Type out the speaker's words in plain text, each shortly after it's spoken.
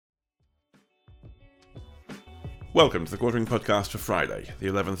Welcome to the Quartering Podcast for Friday, the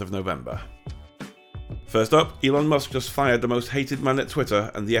 11th of November. First up, Elon Musk just fired the most hated man at Twitter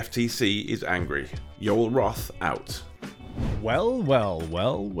and the FTC is angry. Yoel Roth out. Well.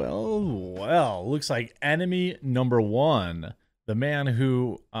 Looks like enemy number one, the man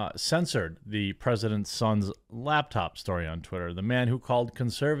who censored the president's son's laptop story on Twitter, the man who called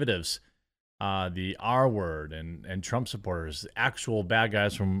conservatives the R word and Trump supporters actual bad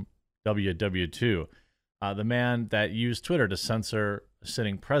guys from WW2. The man that used Twitter to censor a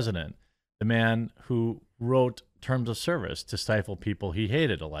sitting president, the man who wrote terms of service to stifle people he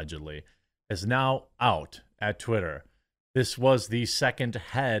hated, allegedly, is now out at Twitter. This was the second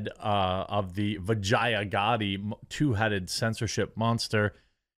head of the Vijaya two-headed censorship monster,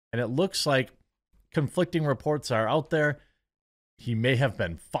 and it looks like conflicting reports are out there. He may have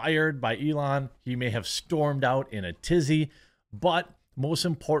been fired by Elon. He may have stormed out in a tizzy, but most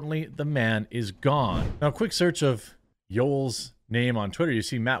importantly, the man is gone. Now, a quick search of Yoel's name on Twitter. You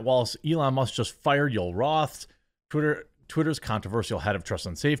see Matt Wallace, Elon Musk just fired Yoel Roth. Twitter's controversial head of trust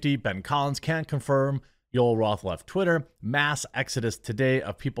and safety, Ben Collins, can't confirm Yoel Roth left Twitter. Mass exodus today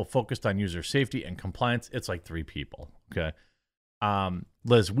of people focused on user safety and compliance. It's like 3 people, okay?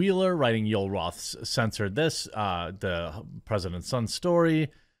 Liz Wheeler writing Yoel Roth censored this, the president's son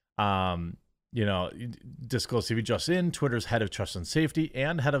story. Disclose TV just in, Twitter's head of trust and safety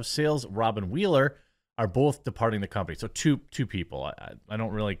and head of sales, Robin Wheeler, are both departing the company. So two people. I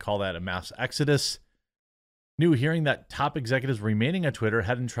don't really call that a mass exodus. New hearing that top executives remaining at Twitter,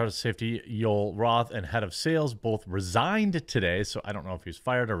 head of trust and safety, Yoel Roth, and head of sales, both resigned today. So I don't know if he's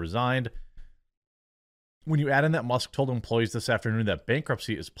fired or resigned. When you add in that Musk told employees this afternoon that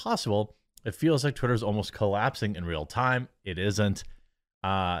bankruptcy is possible, it feels like Twitter's almost collapsing in real time. It isn't.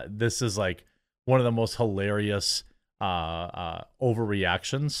 This is like one of the most hilarious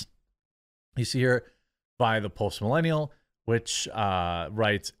overreactions you see here by the Post Millennial, which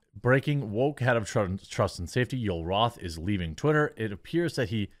writes, breaking woke head of trust and safety, Yoel Roth, is leaving Twitter. It appears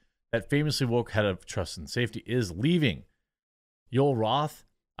that that famously woke head of trust and safety is leaving. Yoel Roth,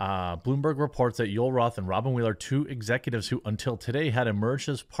 Bloomberg reports that Yoel Roth and Robin Wheeler, 2 executives who until today had emerged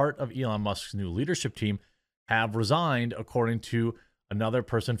as part of Elon Musk's new leadership team, have resigned, according to another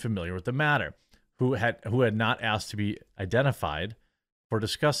person familiar with the matter, who had not asked to be identified for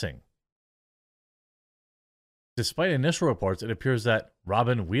discussing. Despite initial reports, it appears that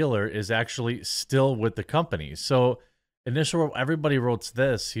Robin Wheeler is actually still with the company. So everybody wrote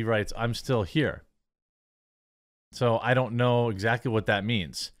this. He writes, I'm still here. So I don't know exactly what that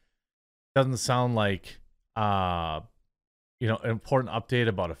means. Doesn't sound like, an important update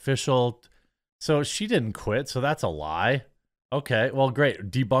about official. So she didn't quit. So that's a lie. Okay, well,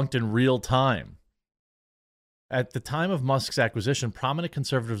 great. Debunked in real time. At the time of Musk's acquisition, prominent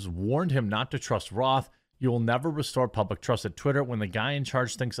conservatives warned him not to trust Roth. You will never restore public trust at Twitter when the guy in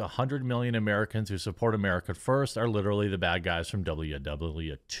charge thinks 100 million Americans who support America First are literally the bad guys from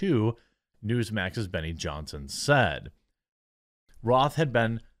WW2, Newsmax's Benny Johnson said. Roth had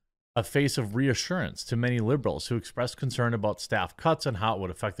been a face of reassurance to many liberals who expressed concern about staff cuts and how it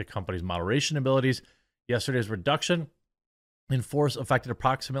would affect the company's moderation abilities. Yesterday's reduction in force affected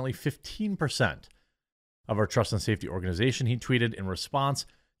approximately 15% of our trust and safety organization, he tweeted in response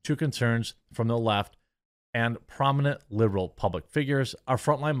to concerns from the left and prominent liberal public figures. Our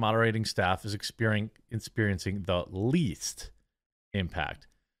frontline moderating staff is experiencing the least impact.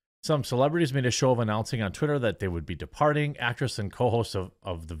 Some celebrities made a show of announcing on Twitter that they would be departing. Actress and co-host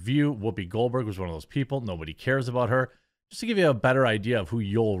of The View, Whoopi Goldberg, was one of those people. Nobody cares about her. Just to give you a better idea of who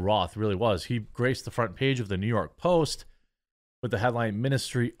Yoel Roth really was, he graced the front page of the New York Post with the headline,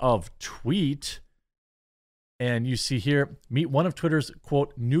 Ministry of Tweet. And you see here, meet one of Twitter's,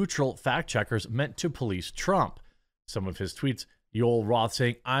 quote, neutral fact checkers meant to police Trump. Some of his tweets, Yoel Roth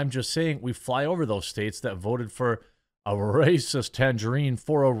saying, I'm just saying we fly over those states that voted for a racist tangerine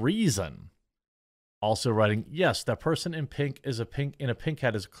for a reason. Also writing, yes, that person in pink in a pink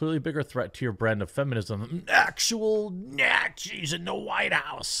hat is a clearly bigger threat to your brand of feminism than actual Nazis in the White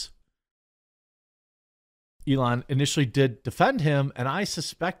House. Elon initially did defend him, and I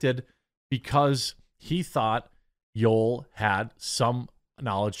suspected because he thought Yoel had some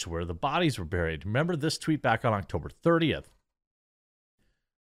knowledge to where the bodies were buried. Remember this tweet back on October 30th.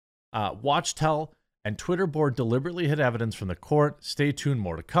 Watchtel and Twitter board deliberately hid evidence from the court. Stay tuned,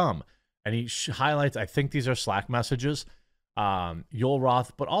 more to come. And he highlights, I think these are Slack messages, Yoel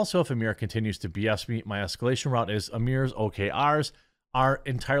Roth, but also if Amir continues to BS me, my escalation route is Amir's OKRs are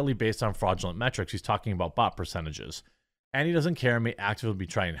entirely based on fraudulent metrics. He's talking about bot percentages. And he doesn't care and may actively be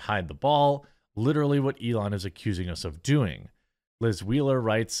trying to hide the ball. Literally what Elon is accusing us of doing. Liz Wheeler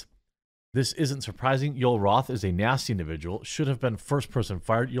writes, This isn't surprising. Yoel Roth is a nasty individual, should have been first person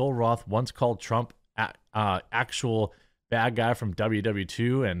fired. Yoel Roth once called Trump actual bad guy from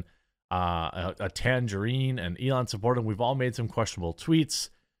WW2 and a tangerine, and Elon supported him. We've all made some questionable tweets.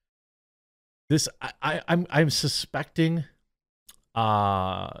 This I'm suspecting.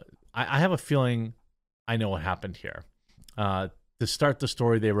 I have a feeling I know what happened here. To start the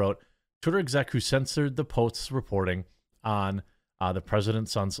story, they wrote, Twitter exec who censored the Post's reporting on the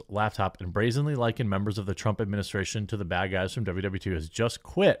president's son's laptop and brazenly likened members of the Trump administration to the bad guys from WW2 has just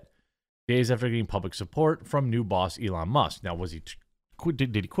quit days after getting public support from new boss Elon Musk. Now, was he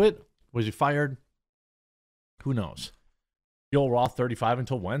did he quit? Was he fired? Who knows? Yoel Roth, 35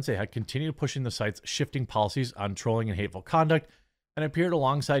 until Wednesday, had continued pushing the site's shifting policies on trolling and hateful conduct and appeared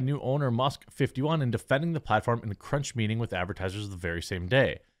alongside new owner Musk, 51, in defending the platform in a crunch meeting with advertisers the very same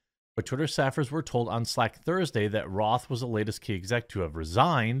day. But Twitter staffers were told on Slack Thursday that Roth was the latest key exec to have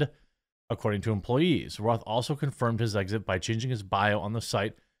resigned, according to employees. Roth also confirmed his exit by changing his bio on the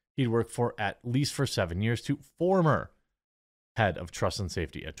site he'd worked for at least for 7 years to former head of trust and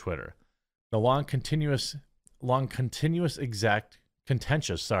safety at Twitter. The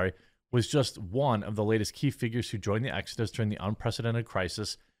contentious was just one of the latest key figures who joined the exodus during the unprecedented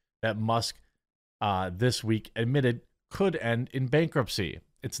crisis that Musk this week admitted could end in bankruptcy.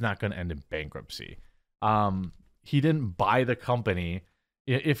 It's not going to end in bankruptcy. He didn't buy the company.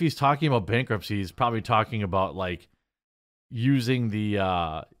 If he's talking about bankruptcy, he's probably talking about like using the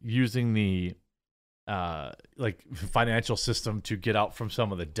like financial system to get out from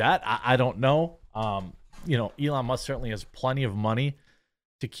some of the debt. I don't know. Elon Musk certainly has plenty of money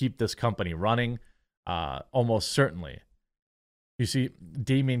to keep this company running. Almost certainly. You see,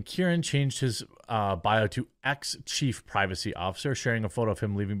 Damian Kieran changed his bio to ex-chief privacy officer, sharing a photo of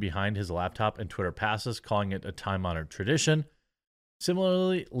him leaving behind his laptop and Twitter passes, calling it a time-honored tradition.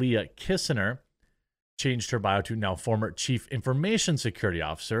 Similarly, Leah Kissner changed her bio to now former chief information security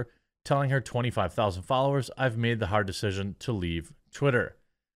officer, telling her 25,000 followers, I've made the hard decision to leave Twitter.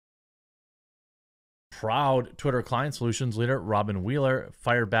 Proud Twitter Client Solutions leader Robin Wheeler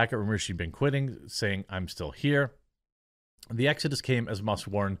fired back at rumors she'd been quitting, saying, I'm still here. The exodus came as Musk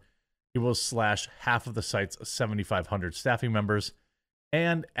warned he will slash half of the site's 7,500 staffing members,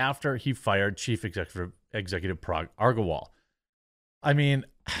 and after he fired Chief Executive Parag Agrawal. I mean,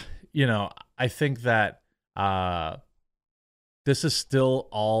 I think that this is still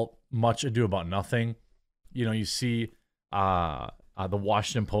all much ado about nothing. You see the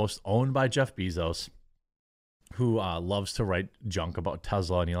Washington Post, owned by Jeff Bezos, who loves to write junk about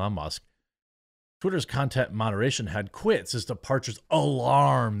Tesla and Elon Musk. Twitter's content moderation head quits as departures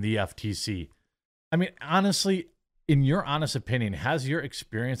alarm the FTC. I mean, honestly, in your honest opinion, has your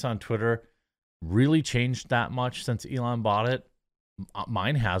experience on Twitter really changed that much since Elon bought it?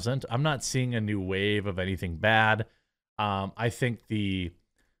 Mine hasn't. I'm not seeing a new wave of anything bad. I think the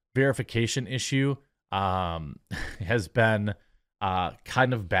verification issue has been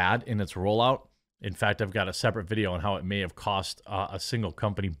kind of bad in its rollout. In fact, I've got a separate video on how it may have cost a single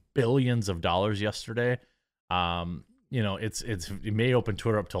company billions of dollars yesterday. It may open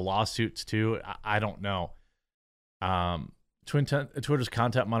Twitter up to lawsuits too. I don't know. Twitter's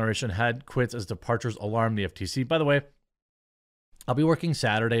content moderation head quits as departures alarm the FTC. By the way, I'll be working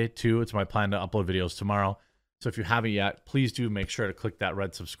Saturday too. It's my plan to upload videos tomorrow. So if you haven't yet, please do make sure to click that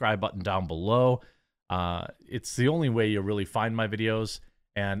red subscribe button down below. It's the only way you'll really find my videos.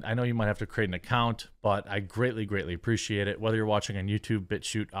 And I know you might have to create an account, but I greatly, greatly appreciate it. Whether you're watching on YouTube,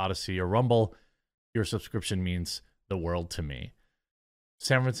 BitChute, Odyssey, or Rumble, your subscription means the world to me.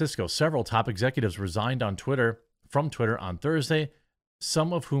 San Francisco, several top executives resigned from Twitter on Thursday,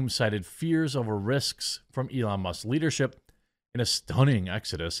 some of whom cited fears over risks from Elon Musk's leadership in a stunning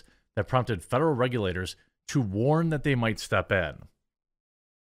exodus that prompted federal regulators to warn that they might step in.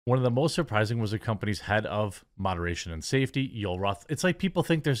 One of the most surprising was the company's head of moderation and safety, Yoel Roth. It's like people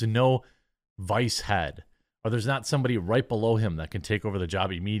think there's no vice head, or there's not somebody right below him that can take over the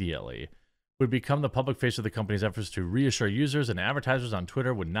job immediately. Would become the public face of the company's efforts to reassure users and advertisers on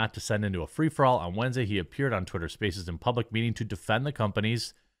Twitter would not descend into a free-for-all. On Wednesday, he appeared on Twitter Spaces in public meeting to defend the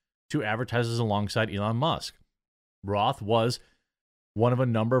companies to advertisers alongside Elon Musk. Roth was one of a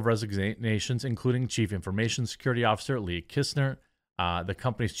number of resignations, including Chief Information Security Officer Leah Kissner, the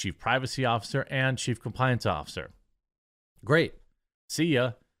company's Chief Privacy Officer, and Chief Compliance Officer. Great. See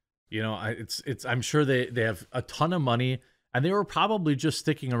ya. I'm sure they have a ton of money, and they were probably just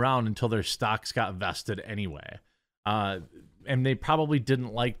sticking around until their stocks got vested anyway. And they probably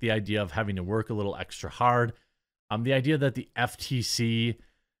didn't like the idea of having to work a little extra hard. The idea that the FTC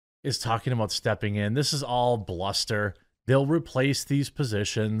is talking about stepping in, this is all bluster. They'll replace these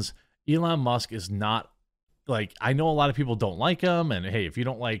positions. Elon Musk is not like, I know a lot of people don't like him, and hey, if you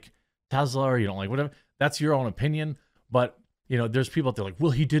don't like Tesla or you don't like whatever, that's your own opinion. But there's people out there like,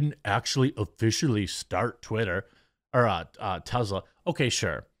 well, he didn't actually officially start Twitter or Tesla. Okay,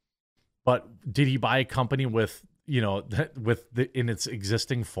 sure, but did he buy a company with in its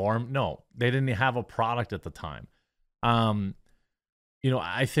existing form? No, they didn't have a product at the time.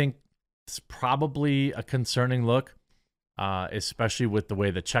 I think it's probably a concerning look, especially with the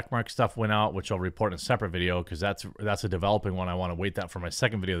way the checkmark stuff went out, which I'll report in a separate video because that's a developing one. I want to wait that for my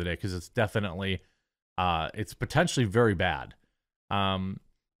second video of the day because it's definitely, it's potentially very bad.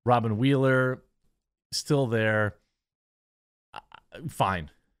 Robin Wheeler, still there.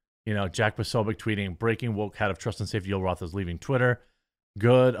 Fine. Jack Posobiec tweeting, breaking woke head of trust and safety Yoel Roth is leaving Twitter.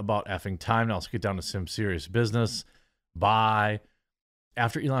 Good about effing time. Now let's get down to some serious business. Bye.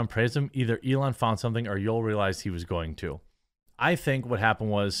 After Elon praised him, either Elon found something or Yoel realized he was going to. I think what happened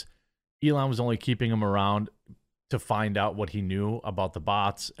was Elon was only keeping him around to find out what he knew about the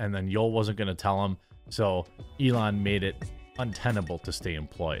bots, and then Yoel wasn't going to tell him, so Elon made it untenable to stay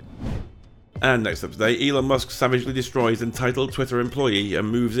employed. And next up today, Elon Musk savagely destroys entitled Twitter employee and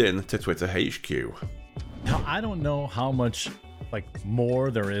moves in to Twitter HQ. Now, I don't know how much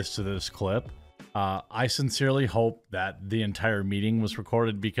more there is to this clip. I sincerely hope that the entire meeting was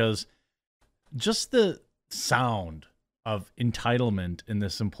recorded because just the sound of entitlement in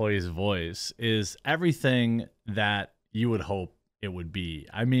this employee's voice is everything that you would hope it would be.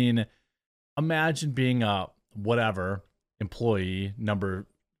 I mean, imagine being a whatever employee number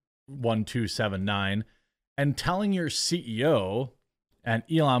 1279 and telling your CEO and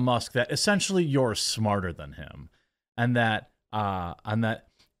Elon Musk that essentially you're smarter than him and that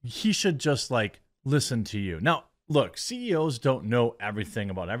he should just listen to you. Now, look, CEOs don't know everything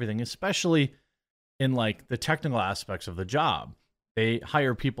about everything, especially in the technical aspects of the job. They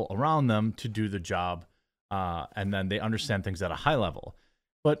hire people around them to do the job, and then they understand things at a high level.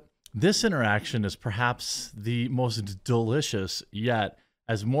 But this interaction is perhaps the most delicious yet,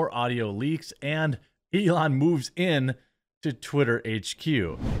 as more audio leaks and Elon moves in to Twitter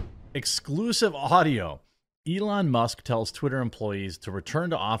HQ. Exclusive audio. Elon Musk tells Twitter employees to return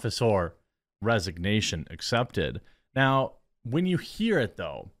to office or resignation accepted. Now, when you hear it,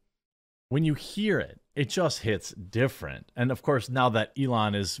 it just hits different. And of course, now that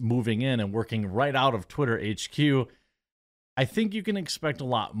Elon is moving in and working right out of Twitter HQ, I think you can expect a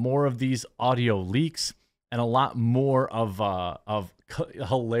lot more of these audio leaks and a lot more of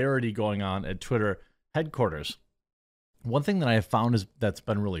hilarity going on at Twitter headquarters. One thing that I have found that's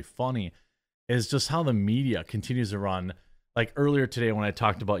been really funny is just how the media continues to run. Earlier today when I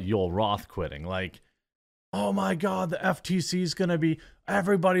talked about Yoel Roth quitting, oh my God, the FTC is going to be,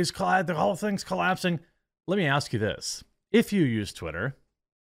 the whole thing's collapsing. Let me ask you this. If you use Twitter,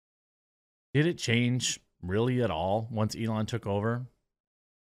 did it change really at all once Elon took over?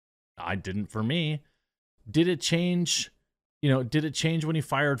 I didn't for me. Did it change? Did it change when he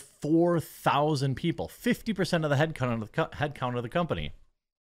fired 4,000 people, 50% of the headcount of the company?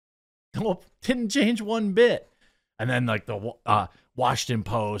 Nope, didn't change one bit. And then the Washington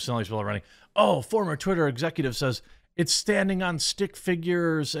Post and all these people are running. Oh, former Twitter executive says it's standing on stick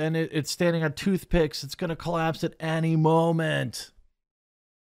figures and it's standing on toothpicks. It's going to collapse at any moment.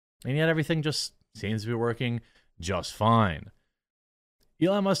 And yet everything just seems to be working just fine.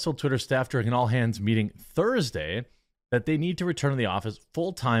 Elon Musk told Twitter staff during an all-hands meeting Thursday that they need to return to the office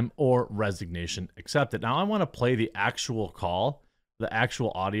full-time or resignation accepted. Now, I want to play the actual call, the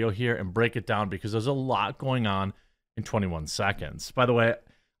actual audio here, and break it down because there's a lot going on in 21 seconds. By the way,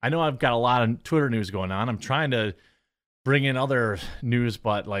 I know I've got a lot of Twitter news going on. I'm trying to bring in other news,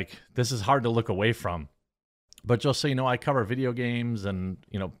 but this is hard to look away from. But just so you know, I cover video games and,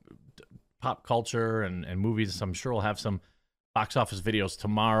 pop culture and movies. So I'm sure we'll have some box office videos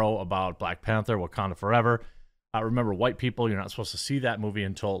tomorrow about Black Panther, Wakanda Forever. Remember, white people, you're not supposed to see that movie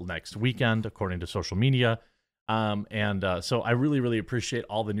until next weekend, according to social media. So I really, really appreciate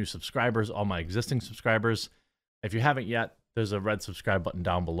all the new subscribers, all my existing subscribers. If you haven't yet, there's a red subscribe button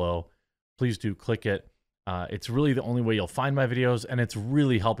down below. Please do click it. It's really the only way you'll find my videos, and it's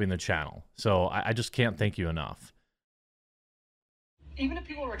really helping the channel. So I just can't thank you enough. Even if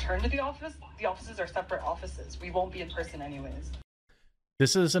people return to the offices are separate offices. We won't be in person anyways.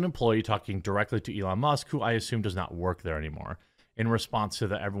 This is an employee talking directly to Elon Musk, who I assume does not work there anymore, in response to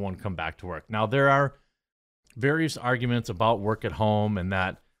the everyone come back to work. Now, there are various arguments about work at home and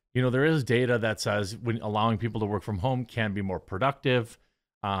that, there is data that says when allowing people to work from home can be more productive,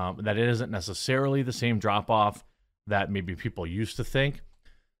 that it isn't necessarily the same drop-off that maybe people used to think.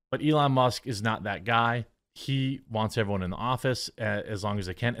 But Elon Musk is not that guy. he wants everyone in the office as long as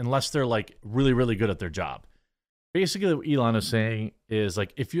they can, unless they're like really, really good at their job. Basically, what Elon is saying is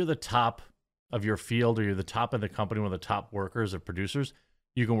like, if you're the top of your field or you're the top of the company, one of the top workers or producers,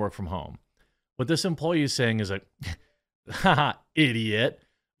 you can work from home. What this employee is saying is like, haha, idiot.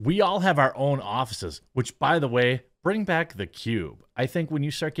 We all have our own offices, which, by the way, bring back the cube. I think when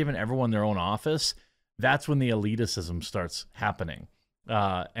you start giving everyone their own office, that's when the elitism starts happening.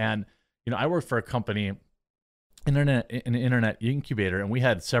 And, you know, I worked for a company, an internet incubator, and we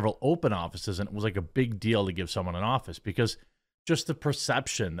had several open offices, and it was like a big deal to give someone an office because just the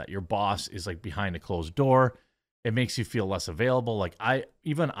perception that your boss is like behind a closed door, it makes you feel less available. Like I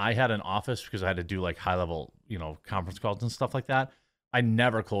had an office because I had to do like high level, you know, conference calls and stuff like that. I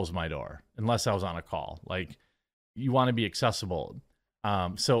never closed my door unless I was on a call. Like, you want to be accessible.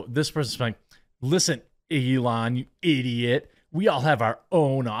 So this person's like, listen, Elon, you idiot. We all have our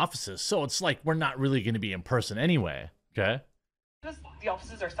own offices. So it's like we're not really going to be in person anyway. Okay. The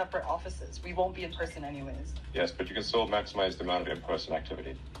offices are separate offices. We won't be in person anyways. Yes, but you can still maximize the amount of in-person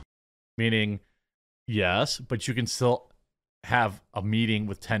activity. Meaning, yes, but you can still have a meeting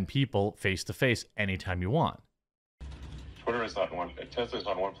with 10 people face to face anytime you want. Twitter is not in one. Tesla is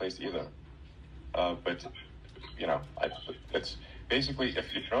not in one place either. But you know, it's basically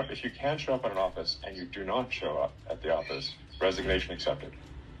if you can show up at an office and you do not show up at the office, resignation accepted.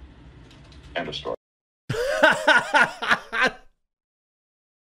 End of story.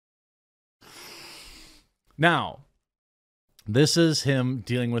 Now, this is him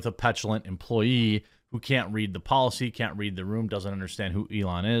dealing with a petulant employee who can't read the policy, can't read the room, doesn't understand who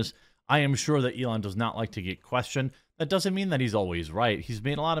Elon is. I am sure that Elon does not like to get questioned. That doesn't mean that he's always right. He's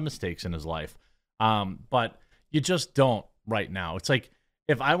made a lot of mistakes in his life. But you just don't right now. It's like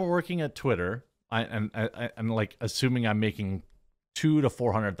if I were working at Twitter, I'm like assuming I'm making $200,000 to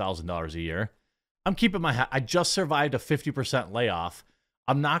 $400,000 a year. I'm keeping my hat. I just survived a 50% layoff.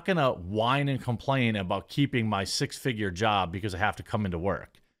 I'm not going to whine and complain about keeping my six-figure job because I have to come into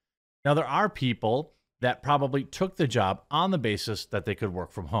work. Now, there are people that probably took the job on the basis that they could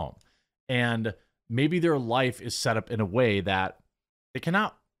work from home. And maybe their life is set up in a way that they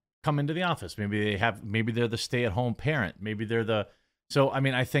cannot come into the office. Maybe they're the stay-at-home parent. Maybe they're so, I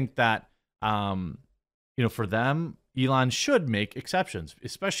mean, I think that, you know, for them, Elon should make exceptions,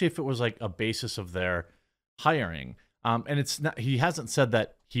 especially if it was like a basis of their hiring. And it's not, he hasn't said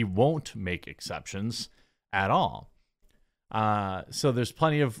that he won't make exceptions at all. So there's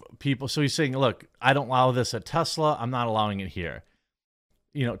plenty of people. So he's saying, look, I don't allow this at Tesla. I'm not allowing it here.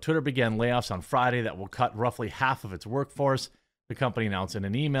 You know, Twitter began layoffs on Friday that will cut roughly half of its workforce. The company announced in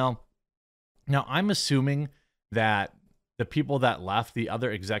an email. Now, I'm assuming that the people that left, the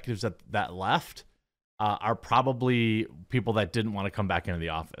other executives that left, are probably people that didn't want to come back into the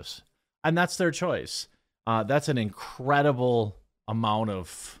office. And that's their choice. That's an incredible amount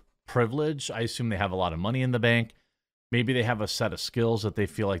of privilege. I assume they have a lot of money in the bank. Maybe they have a set of skills that they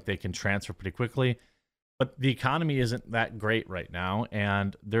feel like they can transfer pretty quickly. But the economy isn't that great right now.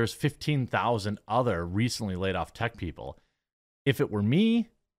 And there's 15,000 other recently laid off tech people. If it were me,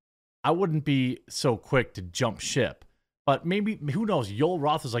 I wouldn't be so quick to jump ship. But maybe, who knows, Yoel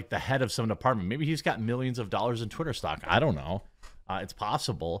Roth is like the head of some department. Maybe he's got millions of dollars in Twitter stock. I don't know. It's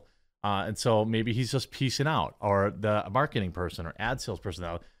possible. And so maybe he's just piecing out, or the marketing person or ad sales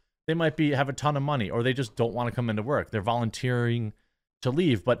person. They might have a ton of money, or they just don't want to come into work. They're volunteering to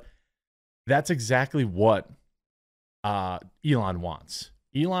leave. But that's exactly what Elon wants.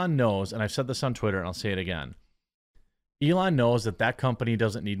 Elon knows, and I've said this on Twitter, and I'll say it again. Elon knows that company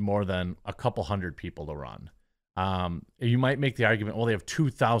doesn't need more than a couple hundred people to run. You might make the argument, well, they have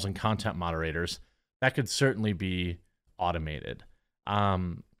 2,000 content moderators. That could certainly be automated.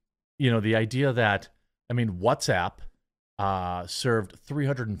 You know, the idea that, I mean, WhatsApp served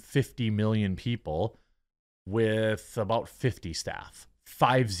 350 million people with about 50 staff,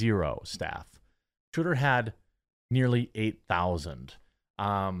 50 staff. Twitter had nearly 8,000.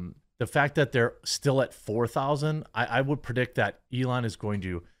 The fact that they're still at 4,000, I would predict that Elon is going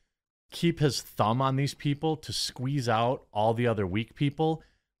to keep his thumb on these people to squeeze out all the other weak people.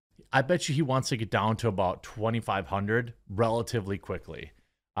 I bet you he wants to get down to about 2,500 relatively quickly.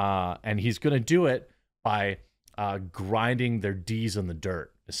 And he's going to do it by grinding their D's in the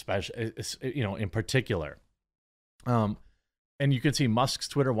dirt, especially, you know, in particular. And you can see Musk's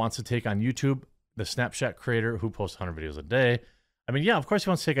Twitter wants to take on YouTube, the Snapchat creator who posts 100 videos a day. I mean, yeah, of course he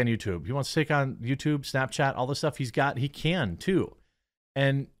wants to take on YouTube. He wants to take on YouTube, Snapchat, all the stuff he's got. He can too.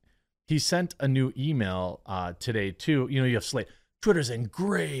 And he sent a new email today too. You know, you have Slate. Twitter's in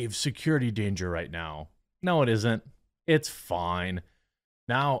grave security danger right now. No, it isn't. It's fine.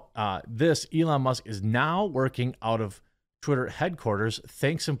 Now, Elon Musk is now working out of Twitter headquarters,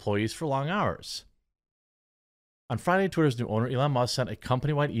 thanks employees for long hours. On Friday, Twitter's new owner, Elon Musk, sent a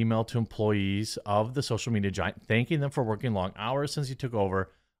company-wide email to employees of the social media giant, thanking them for working long hours since he took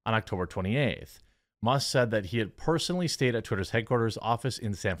over on October 28th. Musk said that he had personally stayed at Twitter's headquarters office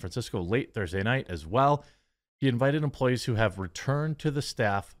in San Francisco late Thursday night as well. He invited employees who have returned to the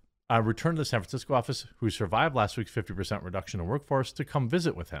San Francisco office who survived last week's 50% reduction in workforce to come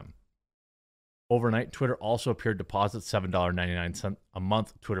visit with him. Overnight, Twitter also appeared to pause its $7.99 a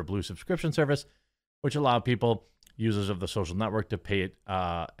month Twitter Blue subscription service, which allowed users of the social network to pay it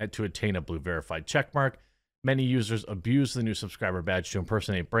to attain a blue verified checkmark. Many users abused the new subscriber badge to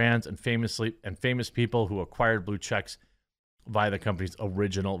impersonate brands and famous people who acquired blue checks via the company's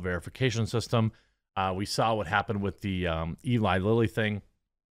original verification system. We saw what happened with the Eli Lilly thing.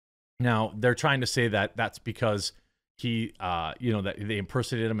 Now, they're trying to say that that's because he, that they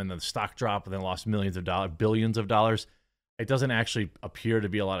impersonated him and then the stock dropped and then lost billions of dollars. It doesn't actually appear to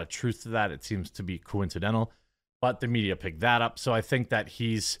be a lot of truth to that. It seems to be coincidental, but the media picked that up. So I think that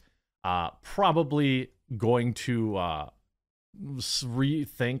he's probably going to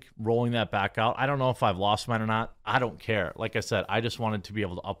rethink rolling that back out. I don't know if I've lost mine or not. I don't care. Like I said, I just wanted to be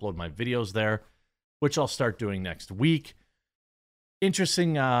able to upload my videos there, which I'll start doing next week.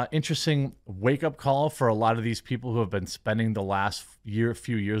 Interesting wake-up call for a lot of these people who have been spending the last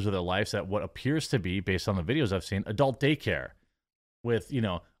few years of their lives at what appears to be, based on the videos I've seen, adult daycare with,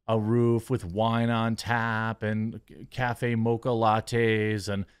 a roof with wine on tap and cafe mocha lattes.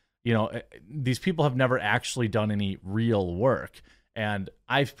 And, these people have never actually done any real work. And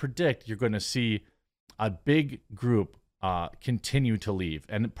I predict you're going to see a big group continue to leave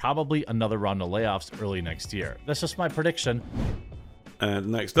and probably another round of layoffs early next year. That's just my prediction. And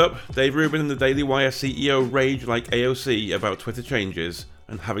next up, Dave Rubin and the Daily Wire CEO rage like AOC about Twitter changes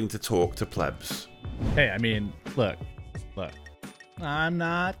and having to talk to plebs. Hey, I mean, look. I'm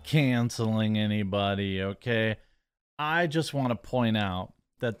not canceling anybody, okay? I just want to point out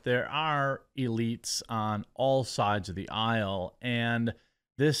that there are elites on all sides of the aisle, and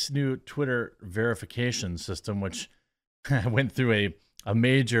this new Twitter verification system, which went through a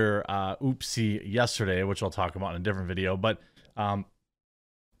major oopsie yesterday, which I'll talk about in a different video, but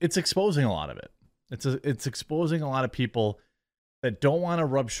it's exposing a lot of it. It's exposing a lot of people that don't want to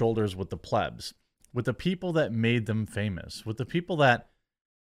rub shoulders with the plebs, with the people that made them famous, with the people that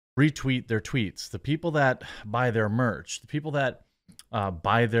retweet their tweets, the people that buy their merch, the people that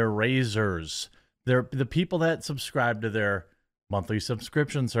buy their razors, the people that subscribe to their monthly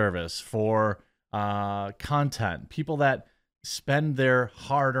subscription service for content, people that spend their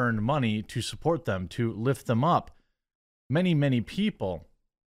hard-earned money to support them, to lift them up. Many, many people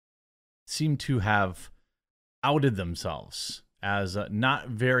seem to have outed themselves as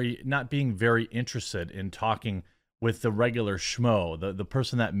not being very interested in talking with the regular schmo, the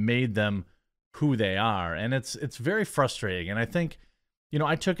person that made them who they are. And it's very frustrating. And I think,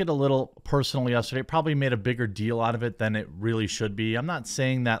 I took it a little personal yesterday, probably made a bigger deal out of it than it really should be. I'm not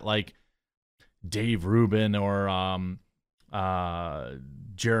saying that like Dave Rubin or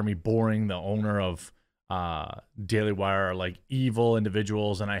Jeremy Boring, the owner of Daily Wire, are like evil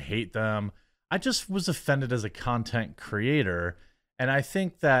individuals and I hate them. I just was offended as a content creator, and I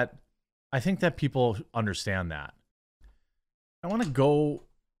think that people understand that. I want to go,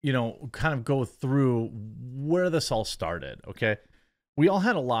 kind of go through where this all started, okay? We all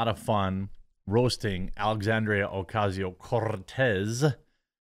had a lot of fun roasting Alexandria Ocasio-Cortez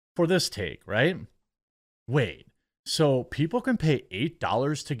for this take, right? Wait, so people can pay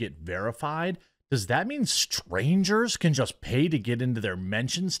 $8 to get verified? Does that mean strangers can just pay to get into their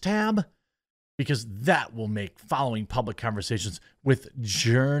mentions tab? Because that will make following public conversations with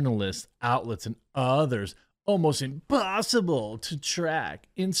journalists, outlets, and others almost impossible to track.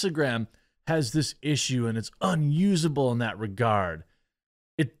 Instagram has this issue and it's unusable in that regard.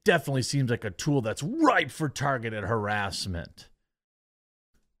 It definitely seems like a tool that's ripe for targeted harassment.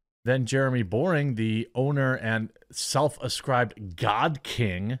 Then Jeremy Boring, the owner and self-ascribed God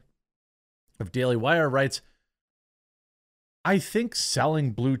King of Daily Wire, writes, I think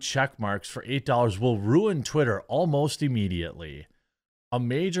selling blue check marks for $8 will ruin Twitter almost immediately. A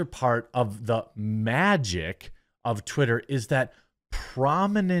major part of the magic of Twitter is that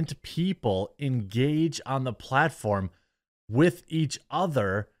prominent people engage on the platform with each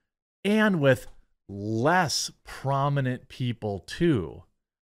other and with less prominent people too.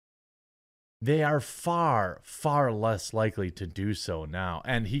 They are far, far less likely to do so now.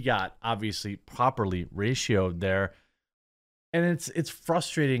 And he got obviously properly ratioed there. And it's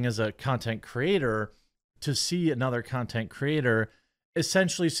frustrating as a content creator to see another content creator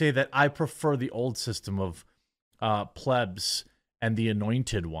essentially say that I prefer the old system of plebs and the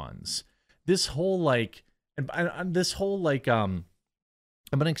anointed ones. This whole like, and this whole like, I'm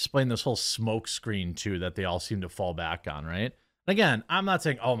going to explain this whole smoke screen too that they all seem to fall back on, right? Again, I'm not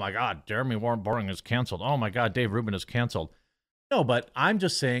saying, oh my God, Jeremy Warren Boring is canceled. Oh my God, Dave Rubin is canceled. No, but I'm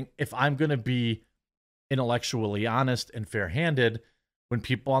just saying if I'm going to be intellectually honest and fair-handed, when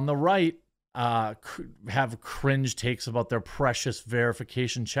people on the right have cringe takes about their precious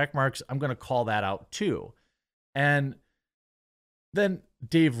verification check marks, I'm going to call that out too. And then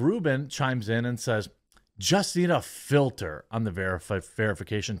Dave Rubin chimes in and says, just need a filter on the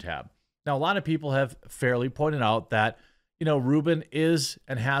verification tab. Now, a lot of people have fairly pointed out that, Rubin is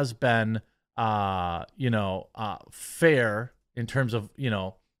and has been, fair in terms of,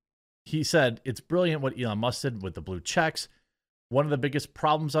 he said it's brilliant what Elon Musk did with the blue checks. One of the biggest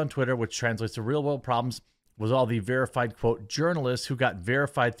problems on Twitter, which translates to real world problems, was all the verified, quote, journalists who got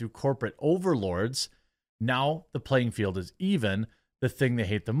verified through corporate overlords. Now the playing field is even, the thing they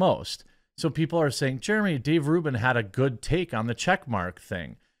hate the most. So people are saying, Jeremy, Dave Rubin had a good take on the checkmark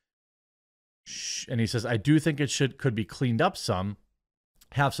thing. And he says, I do think it could be cleaned up some,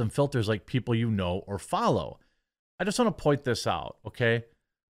 have some filters like people you know or follow. I just want to point this out, okay?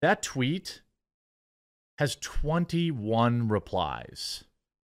 That tweet has 21 replies.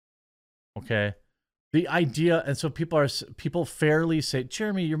 Okay? The idea, and so people fairly say,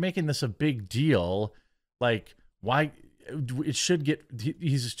 Jeremy, you're making this a big deal. Like, why it should get,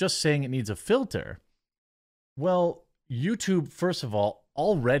 he's just saying it needs a filter. Well, YouTube, first of all,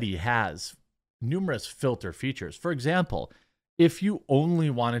 already has numerous filter features. For example, if you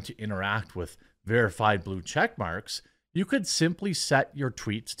only wanted to interact with verified blue check marks, you could simply set your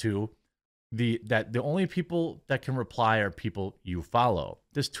tweets to that the only people that can reply are people you follow.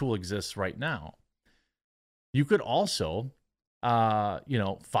 This tool exists right now. You could also,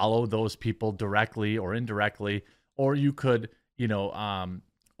 follow those people directly or indirectly, or you could,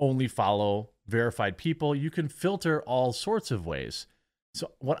 only follow verified people. You can filter all sorts of ways.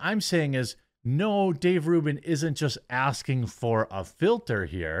 So what I'm saying is, no, Dave Rubin isn't just asking for a filter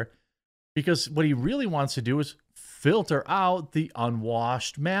here, because what he really wants to do is filter out the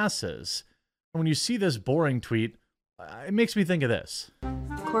unwashed masses. When you see this boring tweet, it makes me think of this.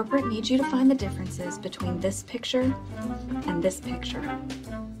 Corporate needs you to find the differences between this picture and this picture.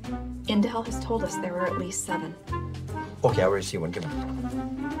 Intel has told us there were at least 7. Okay, I already see one. Give me.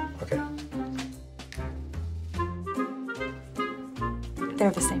 Okay.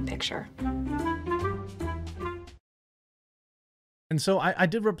 They're the same picture. And so I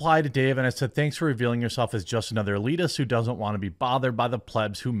did reply to Dave and I said, thanks for revealing yourself as just another elitist who doesn't want to be bothered by the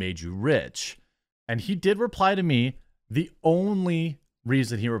plebs who made you rich. And he did reply to me. The only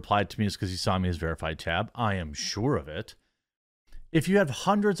reason he replied to me is because he saw me as verified tab. I am sure of it. If you have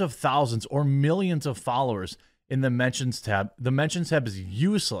hundreds of thousands or millions of followers in the mentions tab, the mentions tab is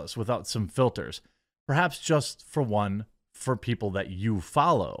useless without some filters, perhaps just for people that you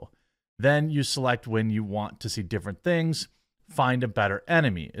follow. Then you select when you want to see different things. Find a better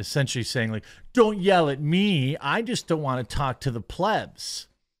enemy, essentially saying like, don't yell at me. I just don't want to talk to the plebs.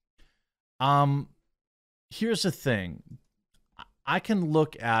 Here's the thing. I can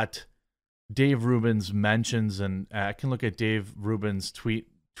look at Dave Rubin's mentions and I can look at Dave Rubin's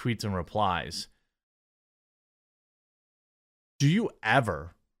tweets and replies. Do you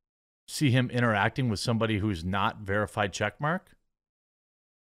ever see him interacting with somebody who's not verified checkmark?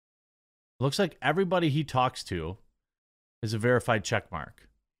 Looks like everybody he talks to is a verified checkmark.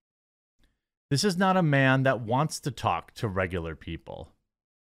 This is not a man that wants to talk to regular people.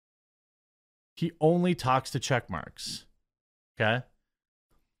 He only talks to checkmarks. Okay?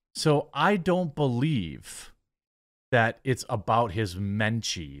 So I don't believe that it's about his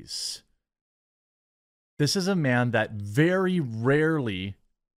menchies. This is a man that very rarely,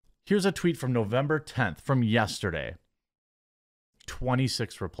 here's a tweet from November 10th, from yesterday.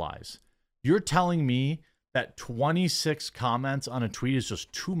 26 replies. You're telling me that 26 comments on a tweet is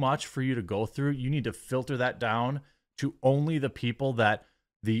just too much for you to go through? You need to filter that down to only the people that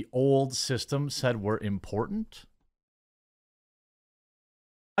the old system said were important?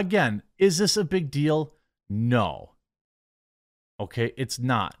 Again, is this a big deal? No. Okay, it's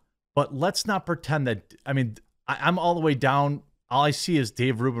not. But let's not pretend that, I'm all the way down. All I see is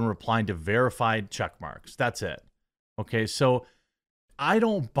Dave Rubin replying to verified check marks. That's it. Okay, so I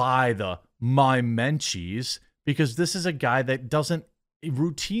don't buy the my menchies because this is a guy that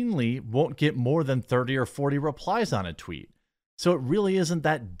routinely won't get more than 30 or 40 replies on a tweet. So it really isn't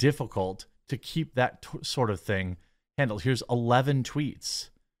that difficult to keep that sort of thing handled. Here's 11 tweets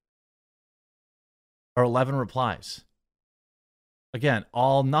or 11 replies. Again,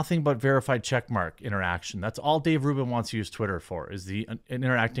 all nothing but verified checkmark interaction. That's all Dave Rubin wants to use Twitter for, is the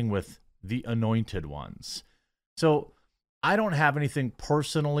interacting with the anointed ones. So I don't have anything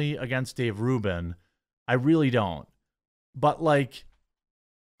personally against Dave Rubin. I really don't. But like,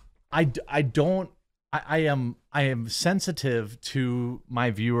 I am sensitive to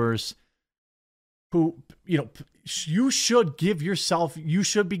my viewers who, you know, you should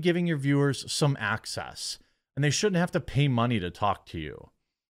be giving your viewers some access, and they shouldn't have to pay money to talk to you.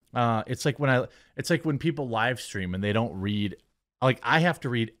 It's like when people live stream and they don't read, like I have to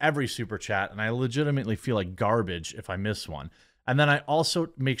read every super chat, and I legitimately feel like garbage if I miss one. And then I also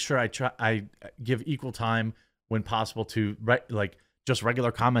make sure I give equal time when possible to just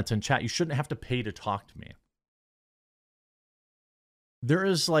regular comments in chat. You shouldn't have to pay to talk to me. There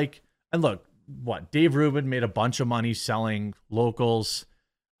is and look, Dave Rubin made a bunch of money selling locals.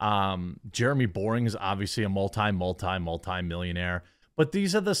 Jeremy Boring is obviously a multi-millionaire. But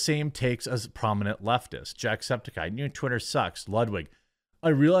these are the same takes as prominent leftists. Jacksepticeye, new Twitter sucks. Ludwig, I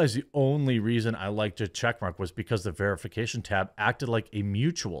realized the only reason I liked a checkmark was because the verification tab acted like a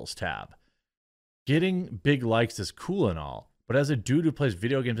mutuals tab. Getting big likes is cool and all, but as a dude who plays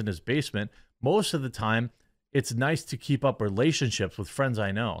video games in his basement, most of the time, it's nice to keep up relationships with friends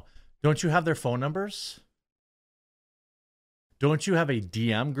I know. Don't you have their phone numbers? Don't you have a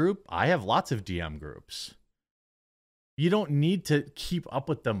DM group? I have lots of DM groups. You don't need to keep up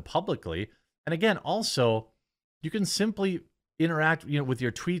with them publicly. And again, also, you can simply interact, with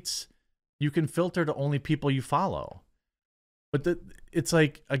your tweets. You can filter to only people you follow. But it's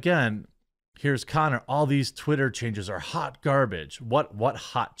like, again, here's Connor. All these Twitter changes are hot garbage. What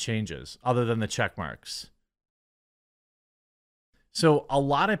hot changes other than the check marks? So a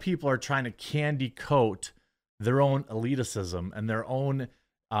lot of people are trying to candy coat their own elitism and their own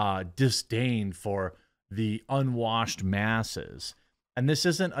disdain for the unwashed masses. And this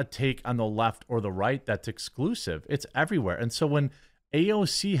isn't a take on the left or the right that's exclusive. It's everywhere. And so when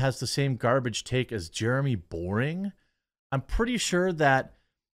AOC has the same garbage take as Jeremy Boring, I'm pretty sure that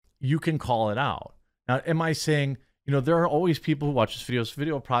you can call it out. Now, am I saying, there are always people who watch this video. This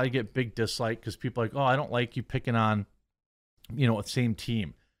video will probably get big dislike because people are like, oh, I don't like you picking on, the same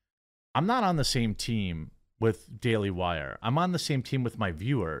team. I'm not on the same team with Daily Wire. I'm on the same team with my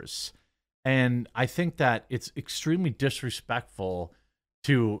viewers. And I think that it's extremely disrespectful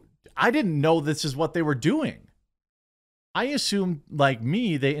I didn't know this is what they were doing. I assumed, like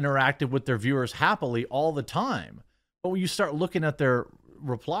me, they interacted with their viewers happily all the time. But when you start looking at their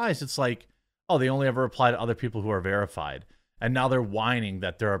replies, it's like, oh, they only ever reply to other people who are verified. And now they're whining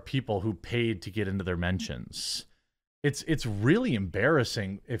that there are people who paid to get into their mentions. It's really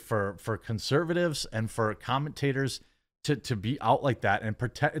embarrassing for conservatives and for commentators to be out like that and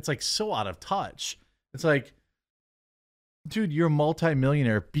pretend. It's like so out of touch. It's like, dude, you're a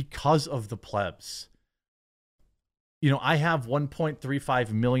multimillionaire because of the plebs. I have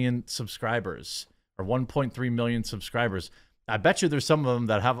 1.35 million subscribers or 1.3 million subscribers. I bet you there's some of them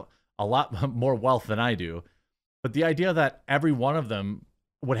that have a lot more wealth than I do. But the idea that every one of them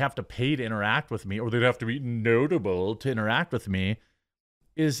would have to pay to interact with me, or they'd have to be notable to interact with me,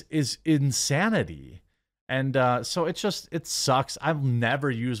 is insanity. And so it sucks. I'll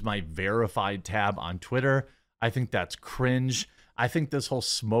never use my verified tab on Twitter. I think that's cringe. I think this whole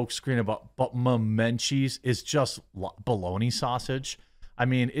smokescreen about Menchie's is just baloney sausage. I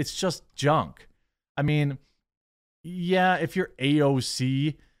mean, it's just junk. I mean, yeah, if you're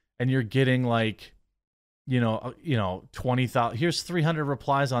AOC and you're getting 20,000, here's 300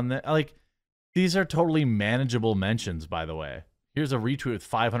 replies on that. Like, these are totally manageable mentions, by the way. Here's a retweet with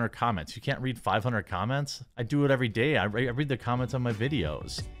 500 comments. You can't read 500 comments? I do it every day. I read the comments on my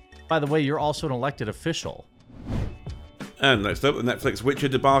videos. By the way, you're also an elected official. And next up, the Netflix Witcher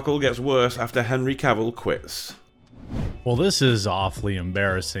debacle gets worse after Henry Cavill quits. Well, this is awfully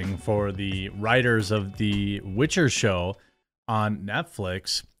embarrassing for the writers of the Witcher show on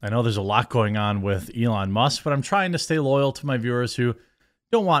Netflix. I know there's a lot going on with Elon Musk, but I'm trying to stay loyal to my viewers who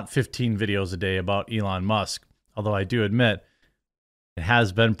don't want 15 videos a day about Elon Musk. Although I do admit, it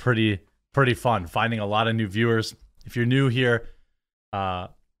has been pretty fun finding a lot of new viewers. If you're new here,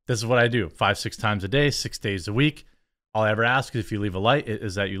 this is what I do 5-6 times a day, 6 days a week. All I ever ask is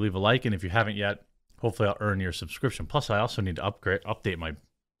that you leave a like, and if you haven't yet, hopefully I'll earn your subscription. Plus, I also need to update my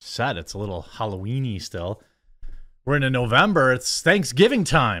set. It's a little Halloween-y still. We're into November. It's Thanksgiving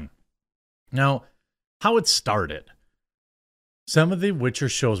time. Now, how it started. Some of the Witcher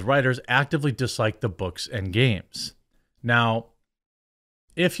show's writers actively dislike the books and games. Now,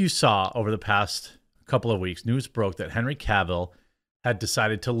 if you saw over the past couple of weeks, news broke that Henry Cavill had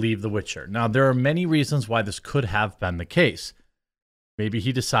decided to leave The Witcher. Now, there are many reasons why this could have been the case. Maybe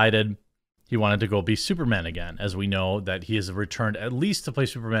he decided he wanted to go be Superman again, as we know that he has returned at least to play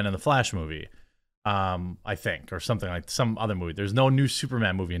Superman in the Flash movie, I think, or something like some other movie. There's no new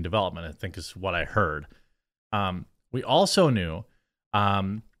Superman movie in development, I think is what I heard. We also knew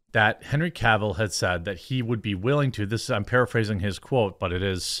that Henry Cavill had said that he would be willing to, I'm paraphrasing his quote, but it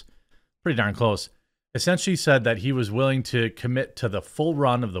is pretty darn close, essentially said that he was willing to commit to the full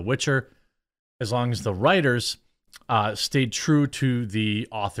run of The Witcher as long as the writers stayed true to the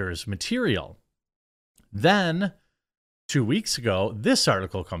author's material. Then, 2 weeks ago, this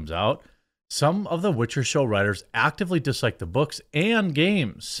article comes out. Some of the Witcher show writers actively dislike the books and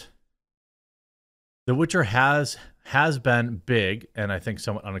games. The Witcher has been big, and I think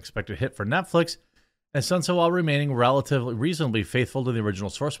somewhat unexpected hit for Netflix, and has done so while remaining reasonably faithful to the original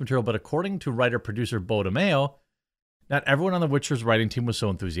source material. But according to writer-producer Beau DeMayo, not everyone on The Witcher's writing team was so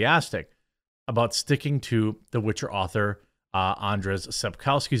enthusiastic about sticking to The Witcher author Andrzej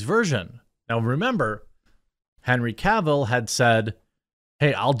Sapkowski's version. Now remember, Henry Cavill had said,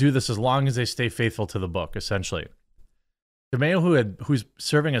 hey, I'll do this as long as they stay faithful to the book, essentially. DeMayo, who's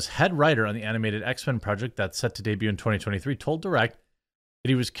serving as head writer on the animated X-Men project that's set to debut in 2023, told Direct that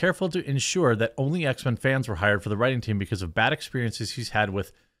he was careful to ensure that only X-Men fans were hired for the writing team because of bad experiences he's had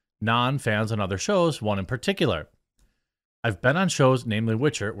with non-fans on other shows, one in particular. I've been on shows, namely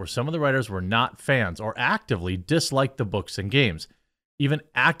Witcher, where some of the writers were not fans or actively disliked the books and games, even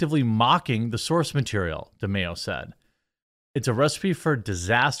actively mocking the source material, DeMayo said. It's a recipe for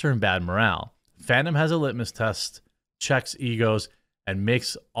disaster and bad morale. Fandom has a litmus test, checks egos, and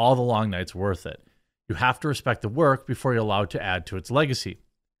makes all the long nights worth it. You have to respect the work before you're allowed to add to its legacy.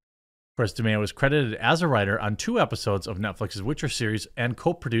 Of course, DeMayo was credited as a writer on 2 episodes of Netflix's Witcher series and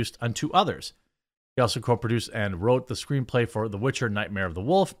co-produced on 2 others. He also co-produced and wrote the screenplay for The Witcher: Nightmare of the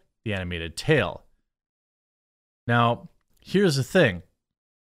Wolf, the animated tale. Now, here's the thing.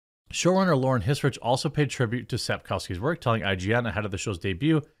 Showrunner Lauren Hisrich also paid tribute to Sapkowski's work, telling IGN ahead of the show's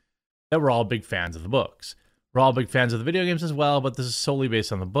debut that we're all big fans of the books. We're all big fans of the video games as well, but this is solely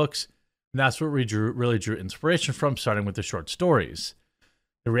based on the books, and that's what we really drew inspiration from, starting with the short stories.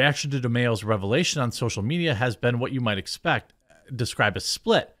 The reaction to DeMayo's revelation on social media has been what you might expect, described as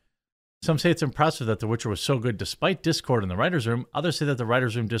split. Some say it's impressive that The Witcher was so good despite discord in the writer's room. Others say that the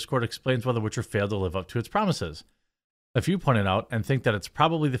writer's room discord explains why The Witcher failed to live up to its promises. A few pointed out, and think that it's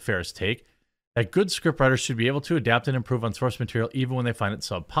probably the fairest take, that good scriptwriters should be able to adapt and improve on source material even when they find it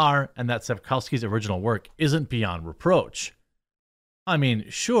subpar, and that Sapkowski's original work isn't beyond reproach. I mean,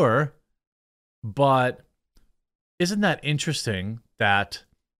 sure, but isn't that interesting that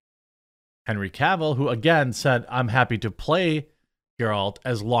Henry Cavill, who again said, I'm happy to play Geralt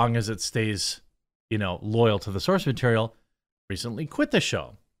as long as it stays, loyal to the source material, recently quit the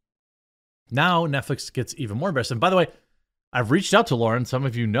show. Now Netflix gets even more embarrassed. And by the way, I've reached out to Lauren. Some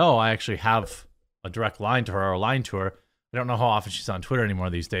of you know I actually have a direct line to her or a line to her. I don't know how often she's on Twitter anymore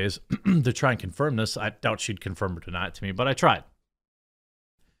these days to try and confirm this. I doubt she'd confirm or deny it to me, but I tried.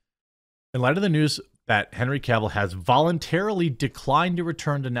 In light of the news that Henry Cavill has voluntarily declined to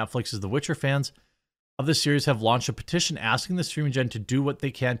return to Netflix, The Witcher fans of the series have launched a petition asking the streaming gen to do what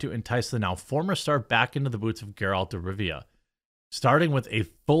they can to entice the now former star back into the boots of Geralt of Rivia, starting with a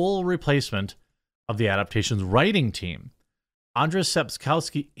full replacement of the adaptation's writing team. Andrzej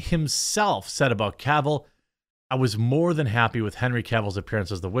Sapkowski himself said about Cavill, I was more than happy with Henry Cavill's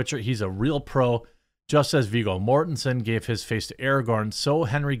appearance as The Witcher. He's a real pro. Just as Viggo Mortensen gave his face to Aragorn, so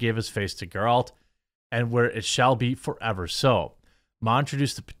Henry gave his face to Geralt, and where it shall be forever so. Ma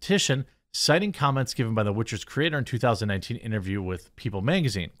introduced the petition, citing comments given by The Witcher's creator in 2019 interview with People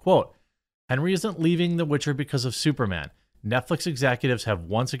magazine. Quote, Henry isn't leaving The Witcher because of Superman. Netflix executives have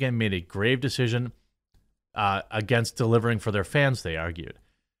once again made a grave decision against delivering for their fans, they argued.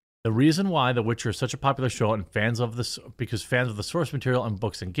 The reason why The Witcher is such a popular show and because fans of the source material and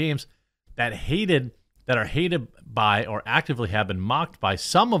books and games that are hated by or actively have been mocked by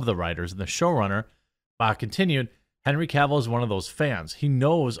some of the writers and the showrunner, continued, Henry Cavill is one of those fans. He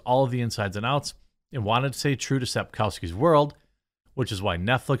knows all of the insides and outs and wanted to stay true to Sapkowski's world, which is why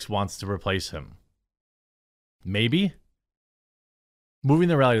Netflix wants to replace him. Maybe. Moving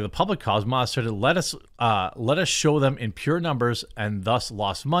the reality of the public cause, Ma asserted, let us show them in pure numbers and thus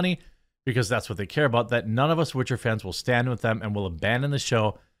lost money, because that's what they care about, that none of us Witcher fans will stand with them and will abandon the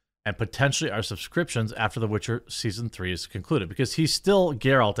show and potentially our subscriptions after The Witcher Season 3 is concluded, because he's still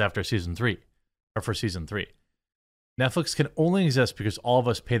Geralt after Season 3, or for Season 3. Netflix can only exist because all of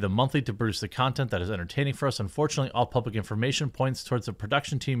us pay them monthly to produce the content that is entertaining for us. Unfortunately, all public information points towards the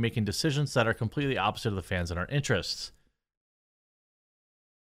production team making decisions that are completely opposite of the fans and our interests.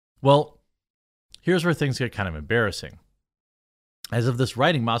 Well, here's where things get kind of embarrassing. As of this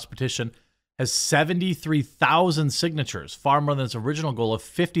writing, Mosk's petition has 73,000 signatures, far more than its original goal of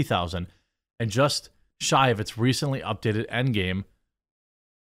 50,000, and just shy of its recently updated endgame,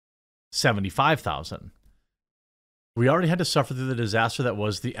 75,000. We already had to suffer through the disaster that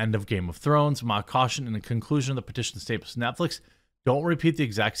was the end of Game of Thrones. Mosk cautioned in the conclusion of the petition statement, Netflix, don't repeat the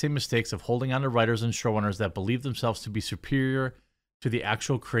exact same mistakes of holding on to writers and showrunners that believe themselves to be superior to the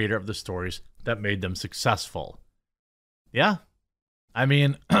actual creator of the stories that made them successful. Yeah. I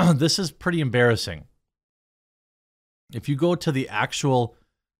mean, this is pretty embarrassing. If you go to the actual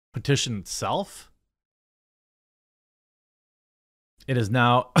petition itself, it is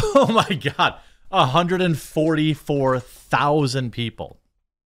now, oh my God, 144,000 people.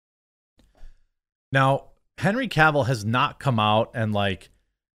 Now, Henry Cavill has not come out and I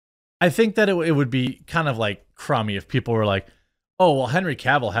think that it would be kind of crummy if people were like, oh, well, Henry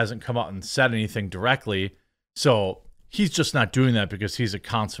Cavill hasn't come out and said anything directly, so he's just not doing that because he's a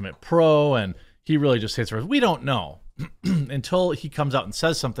consummate pro and he really just hates her. We don't know until he comes out and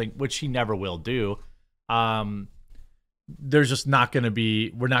says something, which he never will do. There's just not going to be,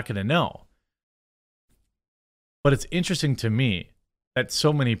 we're not going to know. But it's interesting to me that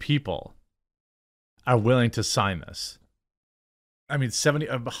so many people are willing to sign this. I mean,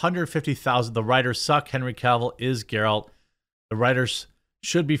 150,000. The writers suck. Henry Cavill is Geralt. The writers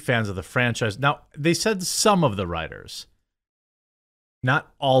should be fans of the franchise. Now, they said some of the writers,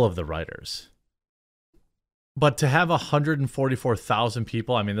 not all of the writers. But to have 144,000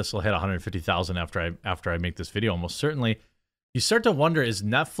 people, I mean, this will hit 150,000 after I make this video, almost certainly. You start to wonder, is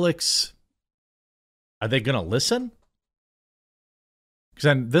Netflix, are they going to listen? Because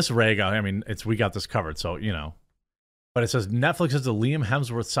then this rag, I mean, we got this covered, so, you know. But it says Netflix has a Liam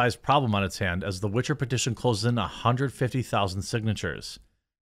Hemsworth-sized problem on its hand as the Witcher petition closes in 150,000 signatures.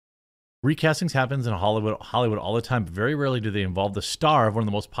 Recastings happens in Hollywood all the time, but very rarely do they involve the star of one of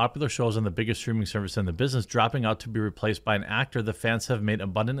the most popular shows on the biggest streaming service in the business dropping out to be replaced by an actor the fans have made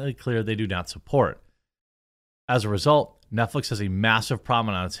abundantly clear they do not support. As a result, Netflix has a massive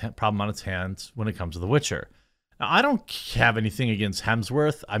problem on its hands when it comes to The Witcher. Now, I don't have anything against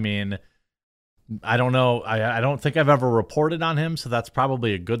Hemsworth. I mean, I don't know. I don't think I've ever reported on him, so that's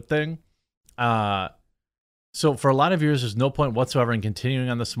probably a good thing. So for a lot of years, there's no point whatsoever in continuing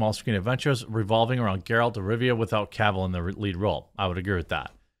on the small screen adventures revolving around Geralt of Rivia without Cavill in the lead role. I would agree with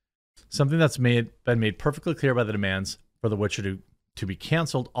that. Something that's been made perfectly clear by the demands for The Witcher to be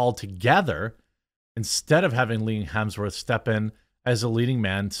canceled altogether, instead of having Liam Hemsworth step in as a leading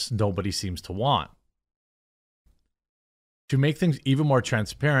man nobody seems to want. To make things even more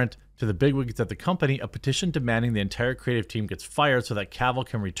transparent to the bigwigs at the company, a petition demanding the entire creative team gets fired so that Cavill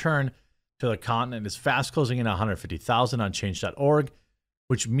can return to the continent is fast closing in 150,000 on change.org,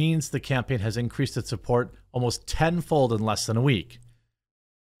 which means the campaign has increased its support almost tenfold in less than a week.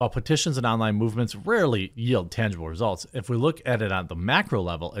 While petitions and online movements rarely yield tangible results, if we look at it on the macro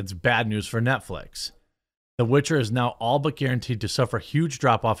level, it's bad news for Netflix. The Witcher is now all but guaranteed to suffer a huge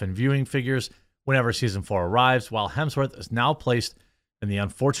drop-off in viewing figures whenever Season 4 arrives, while Hemsworth is now placed in the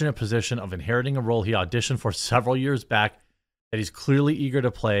unfortunate position of inheriting a role he auditioned for several years back that he's clearly eager to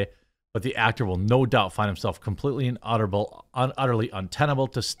play, but the actor will no doubt find himself completely and utterly untenable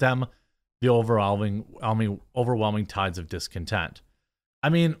to stem the overwhelming tides of discontent. I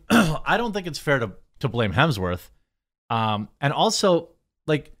mean, I don't think it's fair to blame Hemsworth. And also,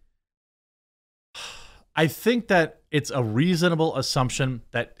 I think that it's a reasonable assumption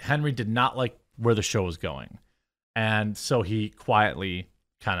that Henry did not like where the show was going. And so he quietly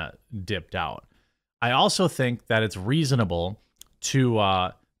kind of dipped out. I also think that it's reasonable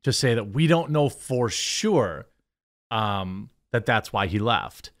to say that we don't know for sure that that's why he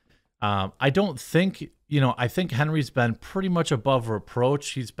left. I don't think, I think Henry's been pretty much above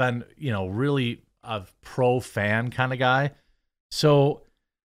reproach. He's been, really a pro fan kind of guy. So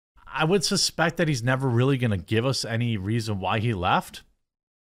I would suspect that he's never really going to give us any reason why he left.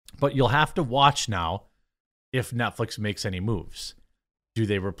 But you'll have to watch now if Netflix makes any moves. Do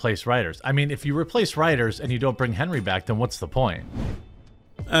they replace writers? I mean, if you replace writers and you don't bring Henry back, then what's the point?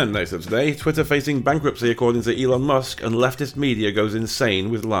 And next up today, Twitter facing bankruptcy according to Elon Musk, and leftist media goes insane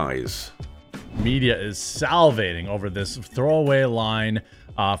with lies. Media is salivating over this throwaway line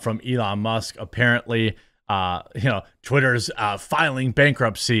from Elon Musk. Apparently, Twitter's filing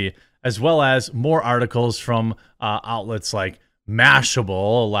bankruptcy, as well as more articles from outlets like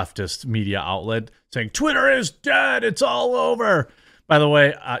Mashable, a leftist media outlet, saying Twitter is dead, it's all over. By the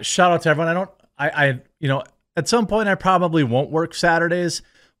way, shout out to everyone. At some point I probably won't work Saturdays,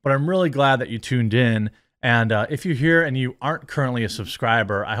 but I'm really glad that you tuned in And if you're here and you aren't currently a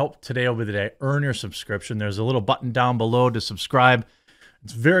subscriber, I hope today will be the day. Earn your subscription. There's a little button down below to subscribe.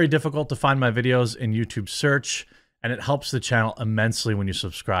 It's very difficult to find my videos in YouTube search, and it helps the channel immensely when you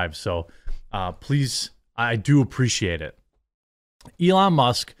subscribe. So please, I do appreciate it. Elon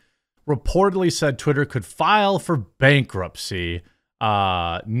Musk reportedly said Twitter could file for bankruptcy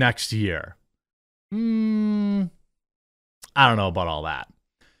next year. I don't know about all that.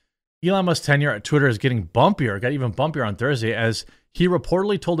 Elon Musk's tenure at Twitter is getting bumpier. It got even bumpier on Thursday as he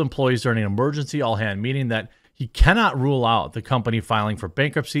reportedly told employees during an emergency all-hand meeting that he cannot rule out the company filing for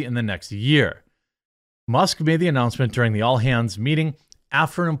bankruptcy in the next year. Musk made the announcement during the all-hands meeting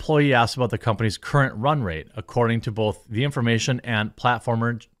after an employee asked about the company's current run rate, according to both the information and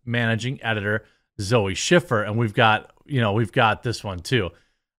platformer managing editor Zoe Schiffer. And we've got this one too.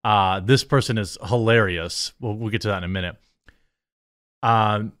 This person is hilarious. We'll get to that in a minute.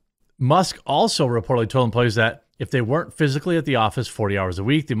 Musk also reportedly told employees that if they weren't physically at the office 40 hours a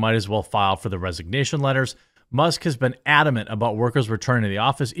week, they might as well file for the resignation letters. Musk has been adamant about workers returning to the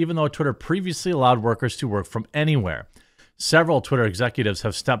office, even though Twitter previously allowed workers to work from anywhere. Several Twitter executives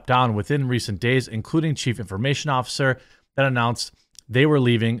have stepped down within recent days, including Chief Information Officer that announced they were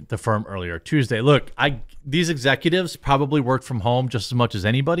leaving the firm earlier Tuesday. Look, these executives probably work from home just as much as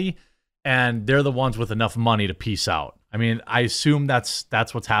anybody, and they're the ones with enough money to peace out. I mean, I assume that's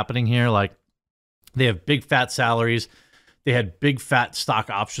what's happening here. Like, they have big fat salaries. They had big fat stock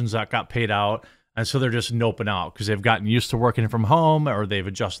options that got paid out. And so they're just noping out because they've gotten used to working from home, or they've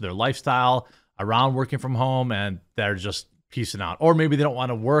adjusted their lifestyle around working from home, and they're just piecing out. Or maybe they don't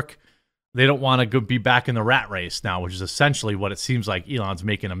want to work. They don't want to be back in the rat race now, which is essentially what it seems like Elon's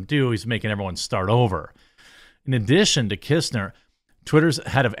making them do. He's making everyone start over. In addition to Kistner, Twitter's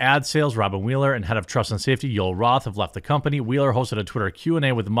head of ad sales, Robin Wheeler, and head of trust and safety, Yoel Roth, have left the company. Wheeler hosted a Twitter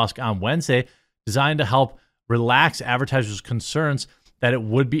Q&A with Musk on Wednesday designed to help relax advertisers' concerns that it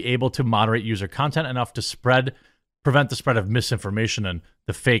would be able to moderate user content enough to prevent the spread of misinformation and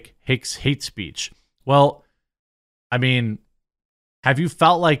the fake hate speech. Well, I mean, have you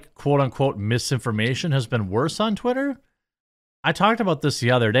felt like quote-unquote misinformation has been worse on Twitter? I talked about this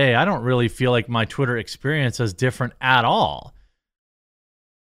the other day. I don't really feel like my Twitter experience is different at all.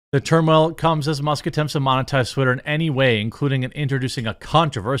 The turmoil comes as Musk attempts to monetize Twitter in any way, including in introducing a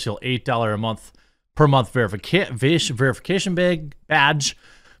controversial $8 per month verification badge.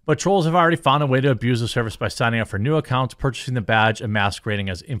 But trolls have already found a way to abuse the service by signing up for new accounts, purchasing the badge, and masquerading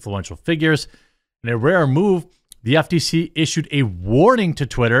as influential figures. In a rare move, the FTC issued a warning to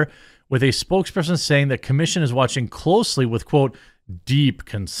Twitter, with a spokesperson saying the commission is watching closely with, quote, deep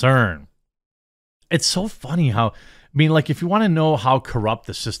concern. It's so funny how, like, if you want to know how corrupt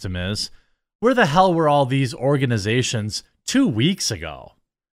the system is, where the hell were all these organizations 2 weeks ago?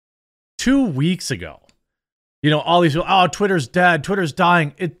 2 weeks ago. All these, Twitter's dead, Twitter's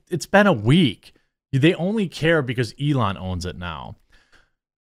dying. It's been a week. They only care because Elon owns it now.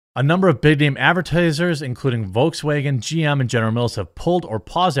 A number of big-name advertisers, including Volkswagen, GM, and General Mills, have pulled or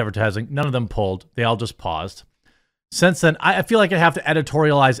paused advertising. None of them pulled. They all just paused. Since then, I feel like I have to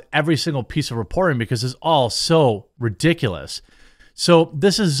editorialize every single piece of reporting because it's all so ridiculous. So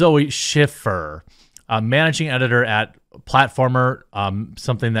this is Zoe Schiffer, managing editor at Platformer,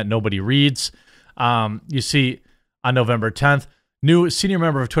 something that nobody reads. You see, on November 10th, new senior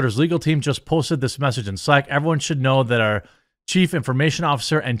member of Twitter's legal team just posted this message in Slack. Everyone should know that our Chief Information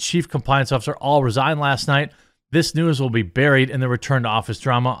Officer and Chief Compliance Officer all resigned last night. This news will be buried in the return to office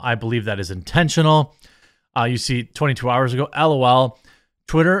drama. I believe that is intentional. You see, 22 hours ago, LOL,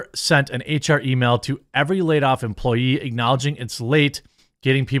 Twitter sent an HR email to every laid-off employee acknowledging it's late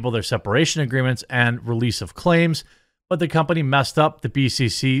getting people their separation agreements and release of claims, but the company messed up the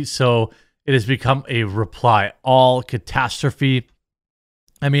BCC, so it has become a reply all catastrophe.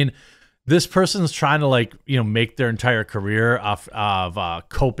 I mean, this person's trying to make their entire career off of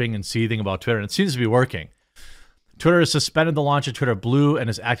coping and seething about Twitter, and it seems to be working. Twitter has suspended the launch of Twitter Blue and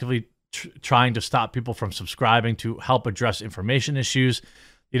is actively trying to stop people from subscribing to help address information issues.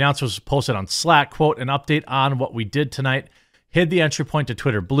 The announcement was posted on Slack, quote, an update on what we did tonight, hid the entry point to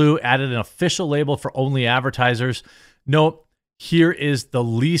Twitter Blue, added an official label for only advertisers. Note, here is at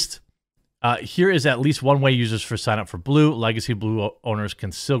least one way users for sign up for Blue. Legacy Blue owners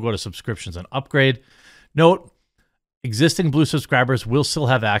can still go to subscriptions and upgrade. Note, existing Blue subscribers will still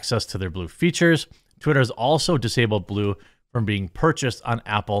have access to their Blue features. Twitter has also disabled Blue from being purchased on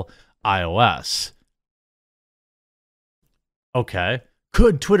Apple iOS. Okay.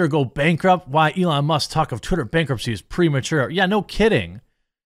 Could Twitter go bankrupt? Why Elon Musk talk of Twitter bankruptcy is premature. Yeah, no kidding.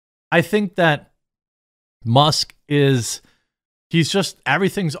 I think that Musk everything's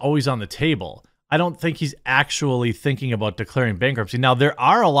always on the table. I don't think he's actually thinking about declaring bankruptcy. Now, there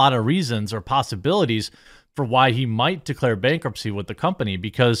are a lot of reasons or possibilities for why he might declare bankruptcy with the company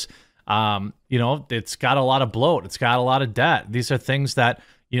because, it's got a lot of bloat. It's got a lot of debt. These are things that,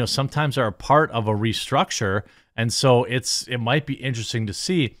 sometimes are a part of a restructure. And so it might be interesting to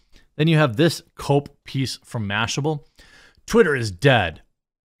see. Then you have this Cope piece from Mashable. Twitter is dead.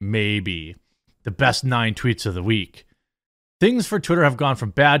 Maybe. The best 9 tweets of the week. Things for Twitter have gone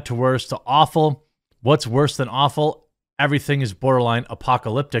from bad to worse to awful. What's worse than awful? Everything is borderline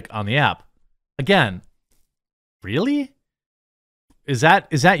apocalyptic on the app. Again, really? Is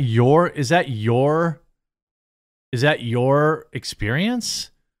that your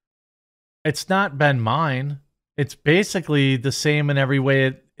experience? It's not been mine. It's basically the same in every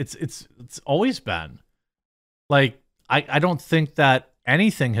way it's always been. Like, I don't think that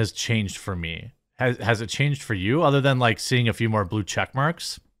anything has changed for me. Has it changed for you other than like seeing a few more blue check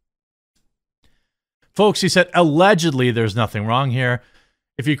marks? Folks, he said, allegedly there's nothing wrong here.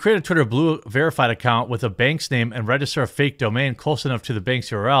 If you create a Twitter Blue verified account with a bank's name and register a fake domain close enough to the bank's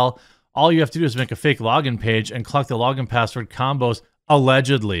URL, all you have to do is make a fake login page and collect the login password combos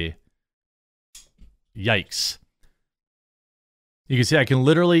allegedly. Yikes. You can see I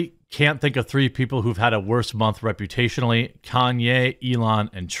can't think of 3 people who've had a worse month reputationally. Kanye,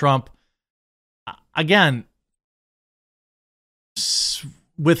 Elon, and Trump. Again,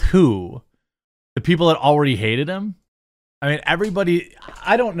 with who? The people that already hated him? I mean, everybody,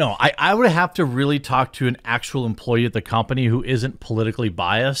 I don't know. I would have to really talk to an actual employee at the company who isn't politically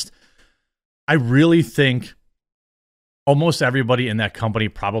biased. I really think almost everybody in that company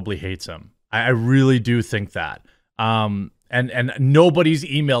probably hates him. I really do think that. And nobody's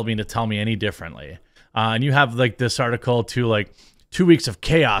emailed me to tell me any differently. And you have like this article too, like 2 weeks of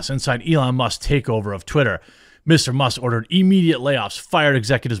chaos inside Elon Musk's takeover of Twitter. Mr. Musk ordered immediate layoffs, fired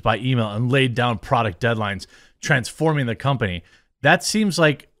executives by email, and laid down product deadlines, transforming the company. That seems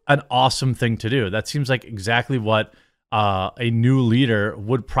like an awesome thing to do. That seems like exactly what a new leader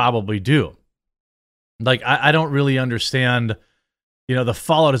would probably do. Like, I don't really understand. The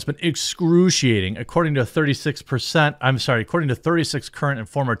fallout has been excruciating. According to 36 current and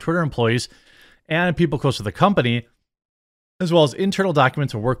former Twitter employees and people close to the company, as well as internal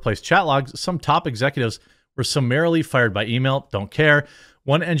documents and workplace chat logs, some top executives were summarily fired by email. Don't care.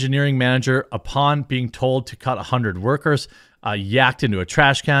 One engineering manager, upon being told to cut 100 workers, yacked into a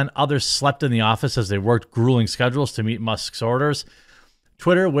trash can. Others slept in the office as they worked grueling schedules to meet Musk's orders.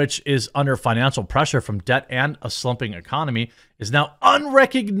 Twitter, which is under financial pressure from debt and a slumping economy, is now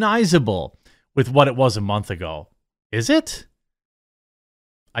unrecognizable with what it was a month ago. Is it?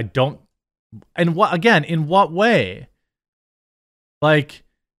 I don't. And what, again, in what way? Like,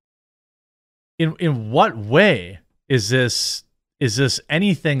 in what way is this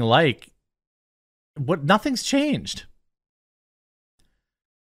anything like what? Nothing's changed.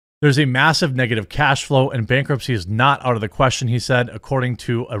 There's a massive negative cash flow and bankruptcy is not out of the question, he said, according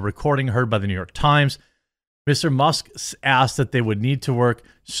to a recording heard by the New York Times. Mr. Musk asked that they would need to work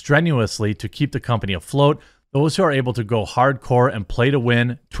strenuously to keep the company afloat. Those who are able to go hardcore and play to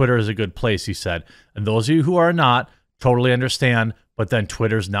win, Twitter is a good place, he said. And those of you who are not, totally understand, but then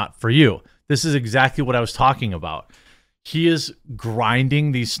Twitter's not for you. This is exactly what I was talking about. He is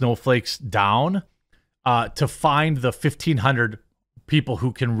grinding these snowflakes down to find the 1,500 people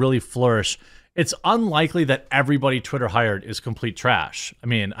who can really flourish. It's unlikely that everybody Twitter hired is complete trash. I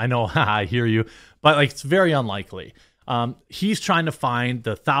mean, I know, I hear you, but like it's very unlikely. He's trying to find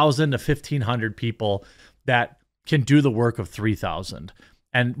the 1,000 to 1,500 people that can do the work of 3,000.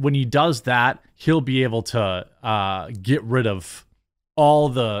 And when he does that, he'll be able to get rid of all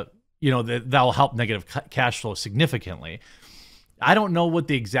the, that'll help negative cash flow significantly. I don't know what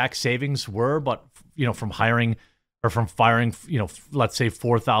the exact savings were, but, from hiring or from firing, let's say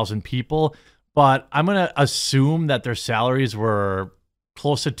 4,000 people. But I'm going to assume that their salaries were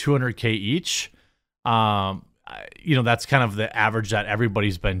close to $200K each. That's kind of the average that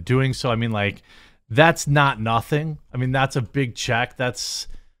everybody's been doing. So, I mean, like, that's not nothing. I mean, that's a big check. That's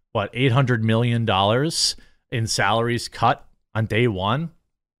what, $800 million in salaries cut on day one.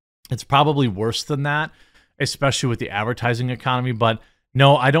 It's probably worse than that, especially with the advertising economy. But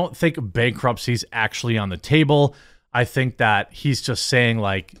no, I don't think bankruptcy is actually on the table. I think that he's just saying,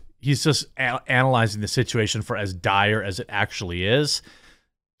 like, he's just analyzing the situation for as dire as it actually is.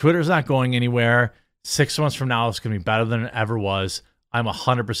 Twitter's not going anywhere. 6 months from now, it's going to be better than it ever was. I'm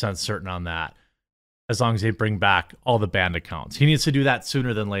 100% certain on that. As long as they bring back all the banned accounts. He needs to do that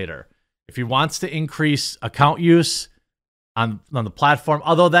sooner than later. If he wants to increase account use on the platform,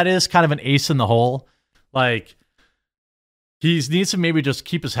 although that is kind of an ace in the hole, like, He needs to maybe just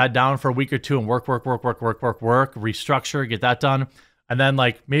keep his head down for a week or two and work, restructure, get that done. And then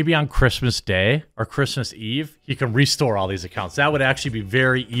like maybe on Christmas Day or Christmas Eve, he can restore all these accounts. That would actually be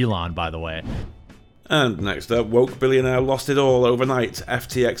very Elon, by the way. And next up, woke billionaire lost it all overnight.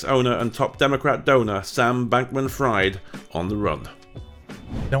 FTX owner and top Democrat donor Sam Bankman-Fried on the run.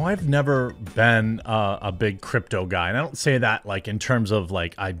 Now, I've never been a big crypto guy. And I don't say that like in terms of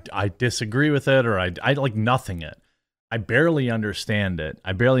like I disagree with it or I like nothing it. I barely understand it.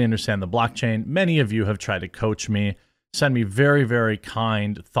 I barely understand the blockchain. Many of you have tried to coach me, send me very, very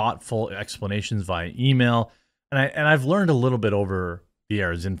kind, thoughtful explanations via email. And I've learned a little bit over the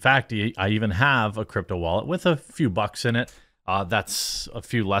years. In fact, I even have a crypto wallet with a few bucks in it. That's a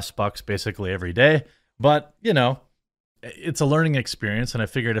few less bucks basically every day. But, you know, it's a learning experience. And I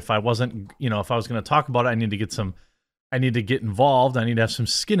figured if I wasn't, you know, if I was going to talk about it, I need to get involved. I need to have some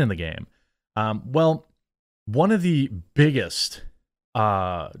skin in the game. Well, one of the biggest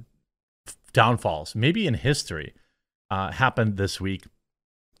downfalls, maybe in history, happened this week,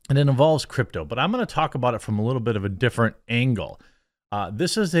 and it involves crypto. But I'm going to talk about it from a little bit of a different angle.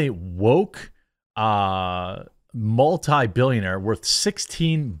 This is a woke multi-billionaire worth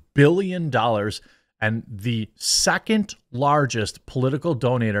 $16 billion and the second largest political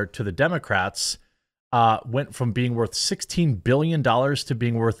donator to the Democrats, went from being worth $16 billion to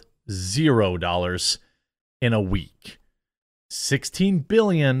being worth $0 in a week. 16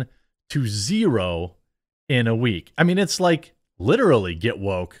 billion to zero in a week. I mean, it's like literally get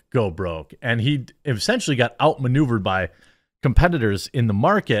woke, go broke. And he essentially got outmaneuvered by competitors in the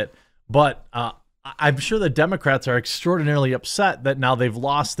market. But I'm sure the Democrats are extraordinarily upset that now they've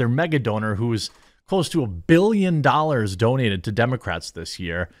lost their mega donor who's close to $1 billion donated to Democrats this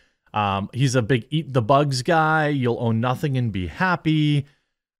year. He's a big eat the bugs guy. You'll own nothing and be happy.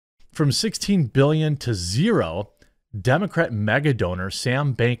 From 16 billion to zero, Democrat mega donor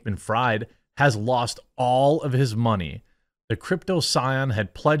Sam Bankman-Fried has lost all of his money. The crypto scion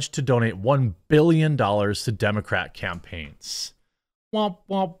had pledged to donate $1 billion to Democrat campaigns. The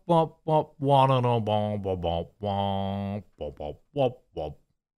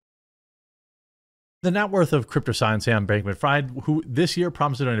net worth of crypto scion Sam Bankman-Fried, who this year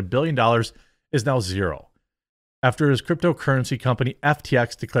promised to donate $1 billion, is now zero. After his cryptocurrency company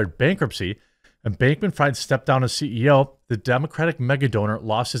FTX declared bankruptcy and Bankman-Fried stepped down as CEO, the Democratic megadonor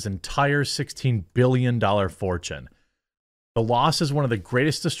lost his entire $16 billion fortune. The loss is one of the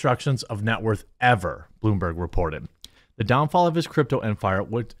greatest destructions of net worth ever, Bloomberg reported. The downfall of his crypto empire,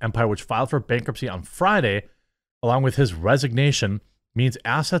 which filed for bankruptcy on Friday, along with his resignation, means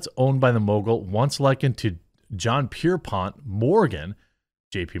assets owned by the mogul, once likened to John Pierpont Morgan,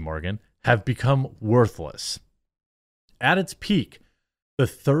 JP Morgan, have become worthless. At its peak, the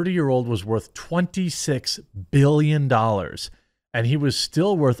 30-year-old was worth $26 billion, and he was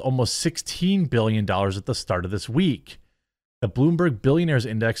still worth almost $16 billion at the start of this week. The Bloomberg Billionaires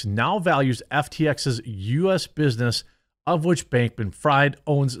Index now values FTX's U.S. business, of which Bankman-Fried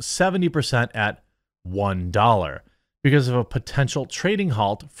owns 70% at $1, because of a potential trading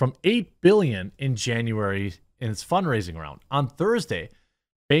halt from $8 billion in January in its fundraising round. On Thursday,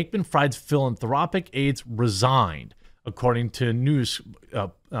 Bankman-Fried's philanthropic aides resigned. According to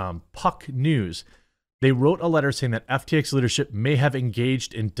Puck News, they wrote a letter saying that FTX leadership may have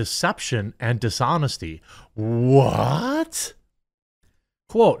engaged in deception and dishonesty. What?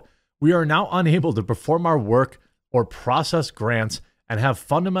 Quote, "We are now unable to perform our work or process grants and have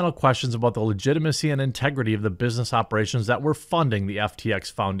fundamental questions about the legitimacy and integrity of the business operations that were funding the FTX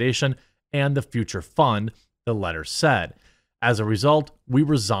Foundation and the Future Fund," the letter said. As a result, we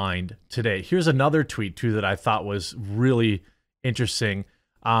resigned today. Here's another tweet, too, that I thought was really interesting.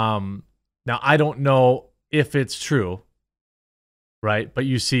 Now, I don't know if it's true, right? But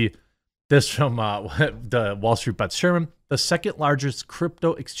you see this from the Wall Street Bets Chairman. The second largest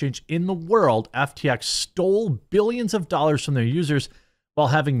crypto exchange in the world, FTX, stole billions of dollars from their users while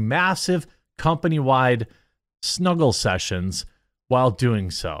having massive company-wide snuggle sessions while doing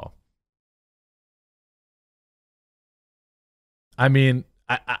so. I mean,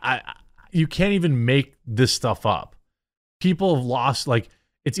 you can't even make this stuff up. People have lost, like,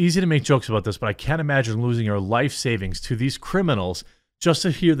 it's easy to make jokes about this, but I can't imagine losing your life savings to these criminals just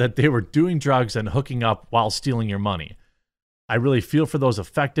to hear that they were doing drugs and hooking up while stealing your money. I really feel for those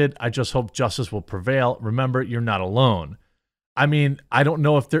affected. I just hope justice will prevail. Remember, you're not alone. I mean, I don't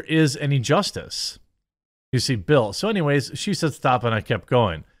know if there is any justice. You see, Bill. So anyways, she said stop and I kept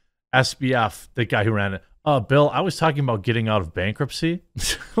going. SBF, the guy who ran it. Bill, I was talking about getting out of bankruptcy.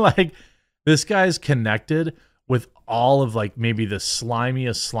 Like, this guy's connected with all of, like, maybe the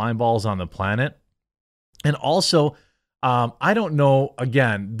slimiest slime balls on the planet. And also, I don't know.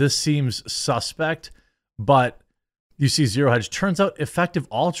 Again, this seems suspect, but you see Zero Hedge. Turns out effective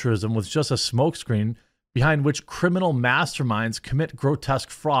altruism was just a smokescreen behind which criminal masterminds commit grotesque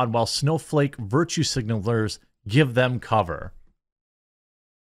fraud while snowflake virtue signalers give them cover.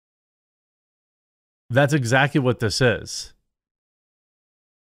 That's exactly what this is.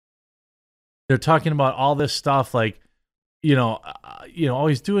 They're talking about all this stuff like, oh,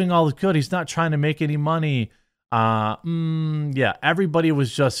 he's doing all the good. He's not trying to make any money. Yeah, everybody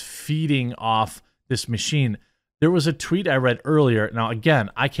was just feeding off this machine. There was a tweet I read earlier. Now, again,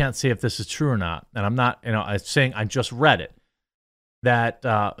 I can't say if this is true or not, and I'm not, I'm saying I just read it, that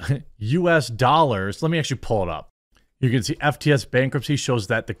US dollars, let me actually pull it up. You can see FTX bankruptcy shows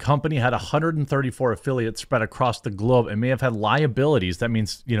that the company had 134 affiliates spread across the globe and may have had liabilities. That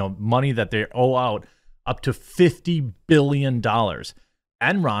means, money that they owe out up to $50 billion.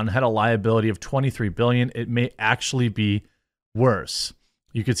 Enron had a liability of $23 billion. It may actually be worse.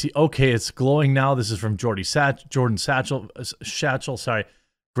 You can see, okay, it's glowing now. This is from Jordan Satchel. Sorry,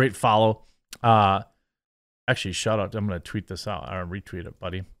 great follow. Actually, shout out. I'm going to tweet this out. I'll retweet it,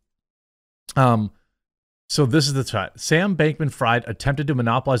 buddy. So this is the threat. Sam Bankman-Fried attempted to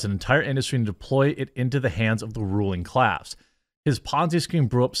monopolize an entire industry and deploy it into the hands of the ruling class. His Ponzi scheme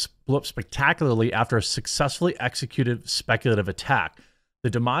blew up spectacularly after a successfully executed speculative attack. The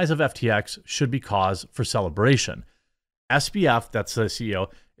demise of FTX should be cause for celebration. SBF, that's the CEO,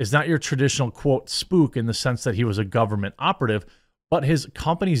 is not your traditional, quote, spook in the sense that he was a government operative, but his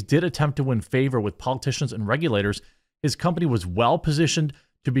companies did attempt to win favor with politicians and regulators. His company was well positioned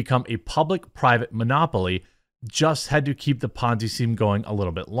to become a public-private monopoly, just had to keep the Ponzi scheme going a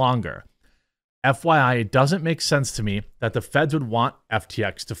little bit longer. FYI, it doesn't make sense to me that the feds would want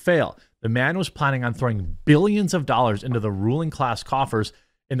FTX to fail. The man was planning on throwing billions of dollars into the ruling class coffers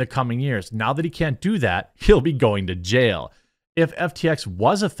in the coming years. Now that he can't do that, he'll be going to jail. If FTX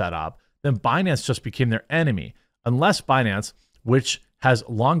was a Fed op, then Binance just became their enemy. Unless Binance, which has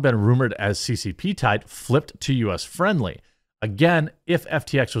long been rumored as CCP tied, flipped to US friendly. Again, if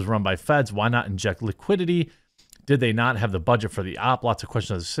FTX was run by feds, why not inject liquidity? Did they not have the budget for the op? Lots of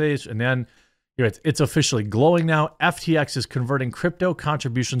questions at the stage. And then it's officially glowing now. FTX is converting crypto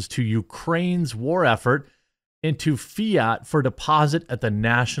contributions to Ukraine's war effort into fiat for deposit at the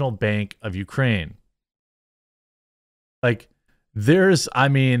National Bank of Ukraine. Here's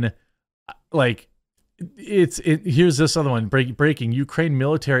this other one. Breaking. Ukraine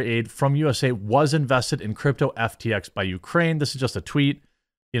military aid from USA was invested in crypto FTX by Ukraine. This is just a tweet.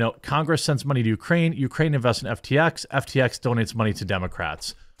 Congress sends money to Ukraine. Ukraine invests in FTX. FTX donates money to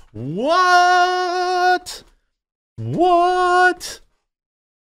Democrats. What?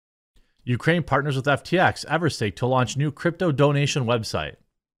 Ukraine partners with FTX, Everstake, to launch new crypto donation website.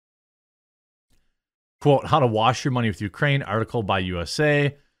 Quote, how to wash your money with Ukraine, article by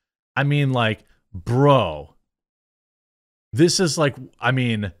USA. Bro, this is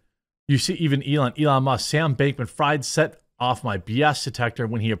you see even Elon Musk, Sam Bankman-Fried set off my BS detector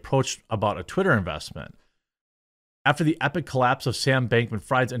when he approached about a Twitter investment. After the epic collapse of Sam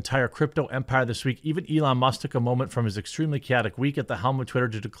Bankman-Fried's entire crypto empire this week, even Elon Musk took a moment from his extremely chaotic week at the helm of Twitter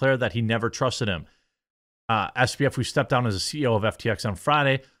to declare that he never trusted him. SBF, who stepped down as the CEO of FTX on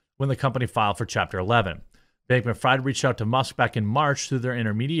Friday when the company filed for Chapter 11. Bankman-Fried reached out to Musk back in March through their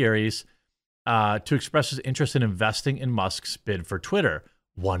intermediaries to express his interest in investing in Musk's bid for Twitter.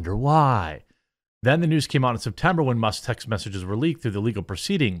 Wonder why? Then the news came out in September when Musk's text messages were leaked through the legal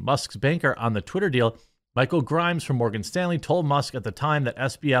proceeding. Musk's banker on the Twitter deal, Michael Grimes from Morgan Stanley, told Musk at the time that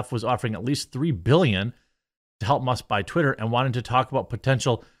SBF was offering at least $3 billion to help Musk buy Twitter and wanted to talk about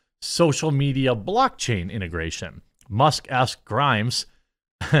potential social media blockchain integration. Musk asked Grimes,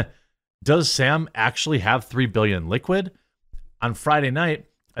 does Sam actually have $3 billion liquid? On Friday night,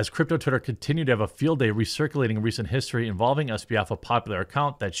 as crypto Twitter continued to have a field day recirculating recent history involving SBF, a popular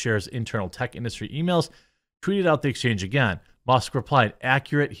account that shares internal tech industry emails tweeted out the exchange again. Musk replied,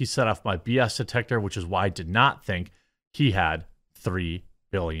 accurate, he set off my BS detector, which is why I did not think he had $3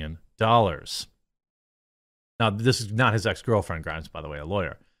 billion. Now, this is not his ex-girlfriend, Grimes, by the way, a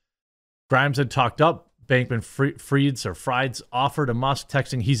lawyer. Grimes had talked up Bankman-Fried's offer to Musk,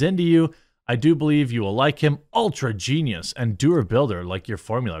 texting, he's into you. I do believe you will like him. Ultra genius and doer builder like your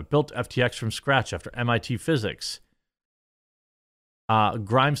formula. Built FTX from scratch after MIT physics.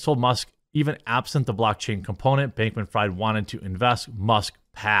 Grimes told Musk, even absent the blockchain component, Bankman-Fried wanted to invest. Musk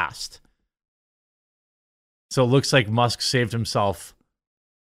passed. So it looks like Musk saved himself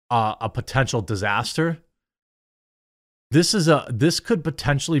a potential disaster. This could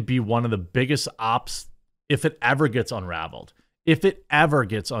potentially be one of the biggest ops if it ever gets unraveled. If it ever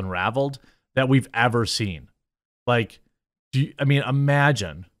gets unraveled that we've ever seen. Like,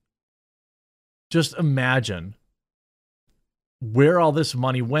 Imagine. Just imagine where all this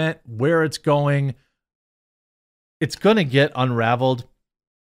money went, where it's going. It's going to get unraveled.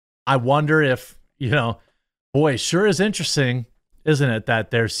 I wonder if, boy, sure is interesting, isn't it,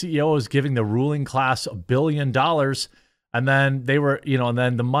 that their CEO is giving the ruling class $1 billion, and then and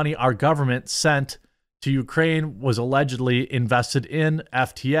then the money our government sent to Ukraine was allegedly invested in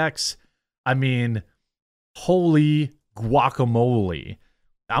FTX. I mean, holy guacamole.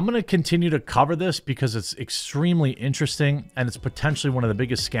 I'm going to continue to cover this because it's extremely interesting and it's potentially one of the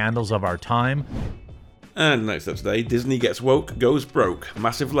biggest scandals of our time. And next up today, Disney gets woke, goes broke.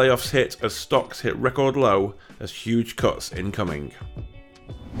 Massive layoffs hit as stocks hit record low as huge cuts incoming.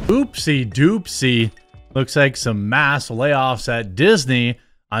 Oopsie doopsie. Looks like some mass layoffs at Disney,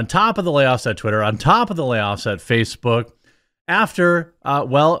 on top of the layoffs at Twitter, on top of the layoffs at Facebook, after,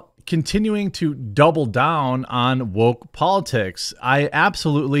 continuing to double down on woke politics. I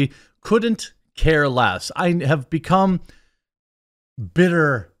absolutely couldn't care less. I have become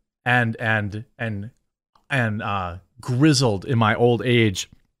bitter and grizzled in my old age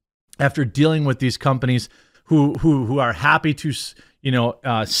after dealing with these companies who are happy to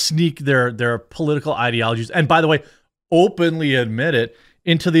sneak their political ideologies, and by the way, openly admit it,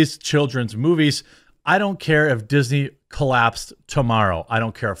 into these children's movies. I don't care if Disney collapsed tomorrow. I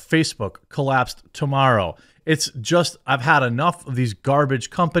don't care if Facebook collapsed tomorrow. It's just, I've had enough of these garbage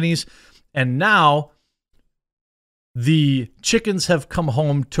companies, and now the chickens have come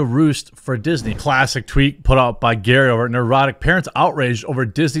home to roost for Disney. Classic tweet put out by Gary over at Neurotic. Parents outraged over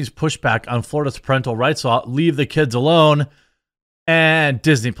Disney's pushback on Florida's parental rights law. Leave the kids alone. And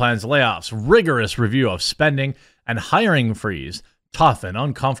Disney plans layoffs. Rigorous review of spending and hiring freeze. Tough and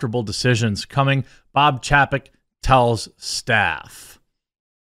uncomfortable decisions coming. Bob Chapek tells staff.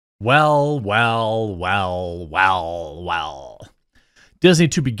 Well. Disney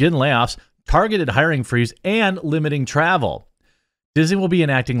to begin layoffs, targeted hiring freeze, and limiting travel. Disney will be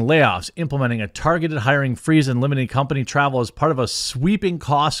enacting layoffs, implementing a targeted hiring freeze, and limiting company travel as part of a sweeping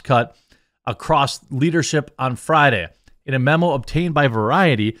cost cut across leadership on Friday. In a memo obtained by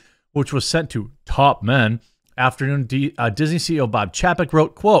Variety, which was sent to top men, afternoon, Disney CEO Bob Chapek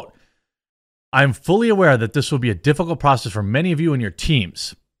wrote, quote, "I'm fully aware that this will be a difficult process for many of you and your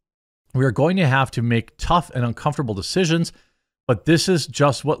teams. We are going to have to make tough and uncomfortable decisions, but this is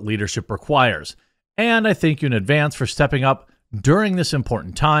just what leadership requires. And I thank you in advance for stepping up during this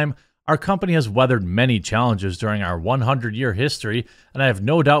important time. Our company has weathered many challenges during our 100-year history, and I have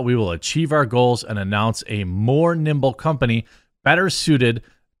no doubt we will achieve our goals and announce a more nimble company better suited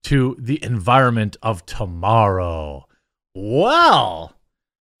to the environment of tomorrow." Well,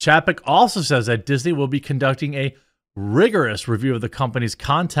 Chapek also says that Disney will be conducting a rigorous review of the company's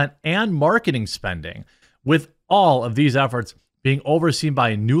content and marketing spending, with all of these efforts being overseen by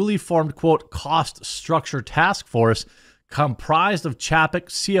a newly formed, quote, cost structure task force comprised of Chapek,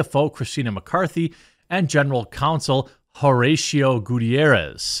 CFO Christina McCarthy, and General Counsel Horatio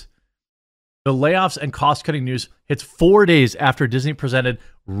Gutierrez. The layoffs and cost-cutting news hits 4 days after Disney presented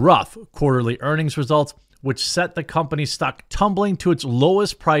rough quarterly earnings results, which set the company's stock tumbling to its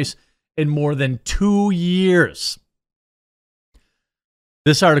lowest price in more than 2 years.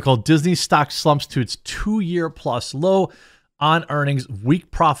 This article, Disney stock slumps to its 2-year-plus low on earnings,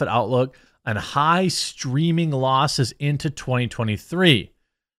 weak profit outlook, and high streaming losses into 2023.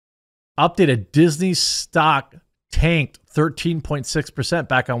 Updated, Disney stock tanked 13.6%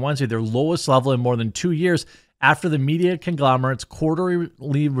 back on Wednesday, their lowest level in more than 2 years, after the media conglomerate's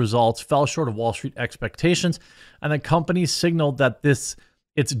quarterly results fell short of Wall Street expectations, and the company signaled that its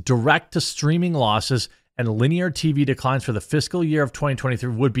direct-to-streaming losses and linear TV declines for the fiscal year of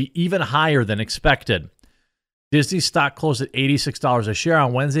 2023 would be even higher than expected. Disney stock closed at $86 a share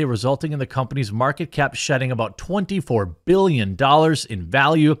on Wednesday, resulting in the company's market cap shedding about $24 billion in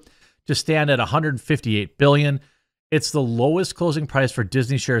value to stand at $158 billion. It's the lowest closing price for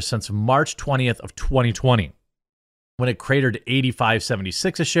Disney shares since March 20th of 2020, when it cratered to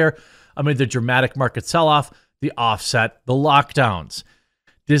 $85.76 a share amid the dramatic market sell-off, the offset, the lockdowns.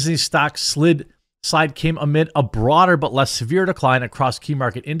 Disney's stock slide came amid a broader but less severe decline across key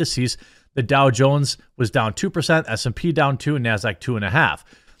market indices. The Dow Jones was down 2%, S&P down 2%, and NASDAQ 2.5%.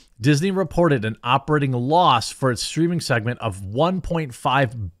 Disney reported an operating loss for its streaming segment of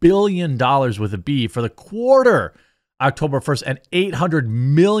 $1.5 billion with a B for the quarter, October 1st, and $800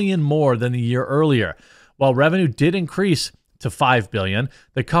 million more than the year earlier. While revenue did increase to $5 billion,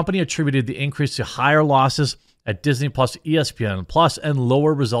 the company attributed the increase to higher losses at Disney Plus, ESPN Plus, and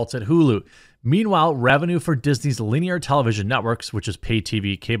lower results at Hulu. Meanwhile, revenue for Disney's linear television networks, which is pay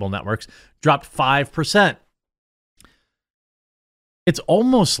TV cable networks, dropped 5%. it's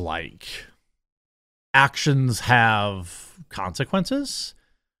almost like actions have consequences.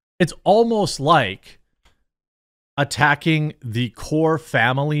 It's almost like attacking the core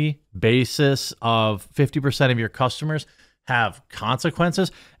family basis of 50% of your customers have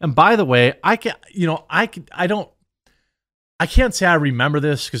consequences. And by the way, I can't say I remember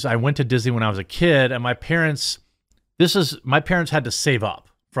this because I went to Disney when I was a kid, and my parents had to save up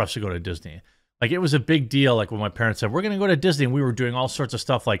for us to go to Disney. Like, it was a big deal. Like, when my parents said, we're going to go to Disney, and we were doing all sorts of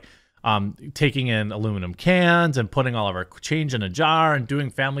stuff like taking in aluminum cans and putting all of our change in a jar and doing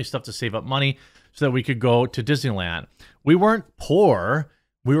family stuff to save up money so that we could go to Disneyland. We weren't poor.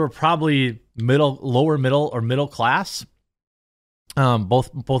 We were probably lower middle or middle class.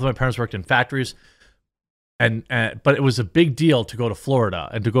 Both of my parents worked in factories, but it was a big deal to go to Florida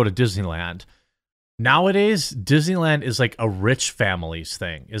and to go to Disneyland. Nowadays, Disneyland is like a rich family's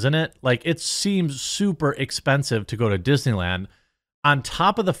thing, isn't it? Like, it seems super expensive to go to Disneyland. On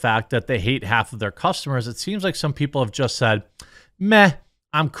top of the fact that they hate half of their customers, it seems like some people have just said, meh,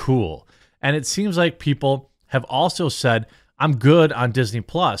 I'm cool. And it seems like people have also said, I'm good on Disney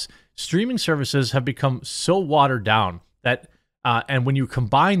Plus. Streaming services have become so watered down that, and when you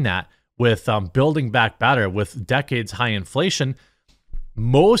combine that with building back better with decades high inflation,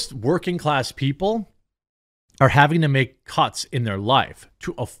 most working class people are having to make cuts in their life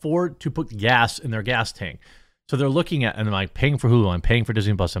to afford to put gas in their gas tank. So they're looking at, and I'm like, paying for Hulu, I'm paying for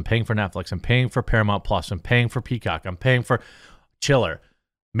Disney Plus, I'm paying for Netflix, I'm paying for Paramount Plus, I'm paying for Peacock, I'm paying for Chiller.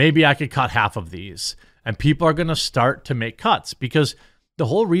 Maybe I could cut half of these. And people are going to start to make cuts, because the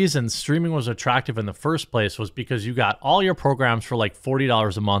whole reason streaming was attractive in the first place was because you got all your programs for like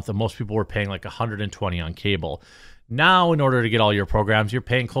 $40 a month, and most people were paying like $120 on cable. Now, in order to get all your programs, you're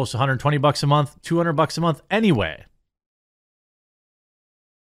paying close to $120 a month, $200 a month anyway.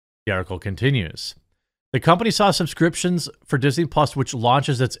 The article continues. The company saw subscriptions for Disney Plus, which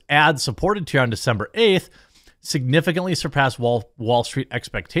launches its ad-supported tier on December 8th, significantly surpass Wall Street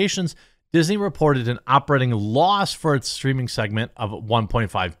expectations. Disney reported an operating loss for its streaming segment of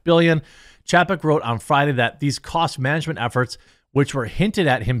 $1.5 billion. Chapek wrote on Friday that these cost management efforts, which were hinted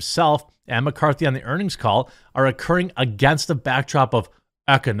at himself and McCarthy on the earnings call, are occurring against the backdrop of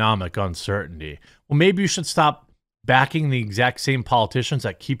economic uncertainty. Well, maybe you should stop backing the exact same politicians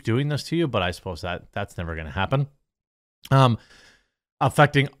that keep doing this to you, but I suppose that's never going to happen.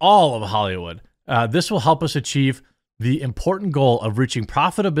 Affecting all of Hollywood. This will help us achieve the important goal of reaching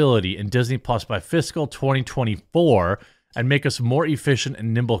profitability in Disney Plus by fiscal 2024 and make us a more efficient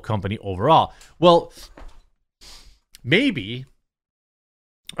and nimble company overall. Well, maybe.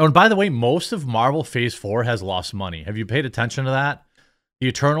 Oh, and by the way, most of Marvel Phase 4 has lost money. Have you paid attention to that? The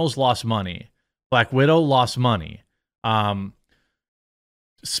Eternals lost money. Black Widow lost money.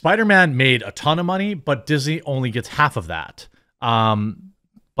 Spider-Man made a ton of money, but Disney only gets half of that.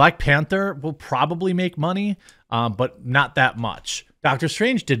 Black Panther will probably make money, but not that much. Doctor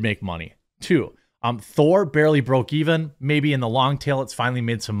Strange did make money, too. Thor barely broke even. Maybe in the long tail, it's finally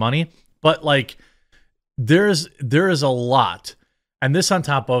made some money. But, like, there is a lot. And this on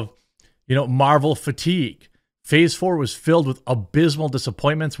top of, Marvel fatigue. Phase 4 was filled with abysmal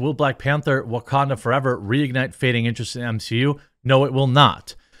disappointments. Will Black Panther Wakanda Forever reignite fading interest in MCU? No, it will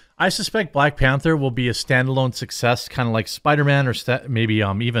not. I suspect Black Panther will be a standalone success, kind of like Spider-Man or maybe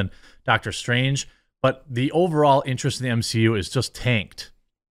even Doctor Strange. But the overall interest in the MCU is just tanked.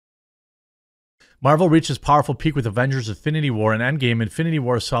 Marvel reached its powerful peak with Avengers Infinity War and Endgame. Infinity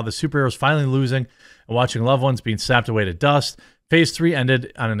War saw the superheroes finally losing and watching loved ones being sapped away to dust. Phase 3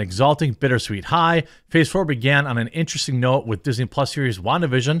 ended on an exalting, bittersweet high. Phase 4 began on an interesting note with Disney Plus series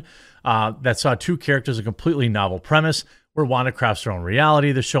WandaVision that saw two characters, a completely novel premise, where Wanda crafts her own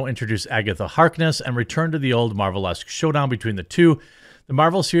reality. The show introduced Agatha Harkness and returned to the old Marvel-esque showdown between the two. The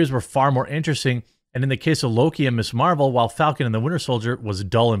Marvel series were far more interesting, and in the case of Loki and Ms. Marvel, while Falcon and the Winter Soldier was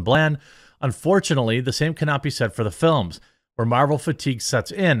dull and bland, unfortunately, the same cannot be said for the films. Where Marvel fatigue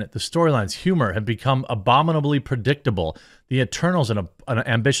sets in, the storyline's humor had become abominably predictable. The Eternals, an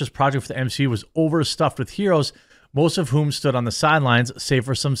ambitious project for the MCU, was overstuffed with heroes, most of whom stood on the sidelines, save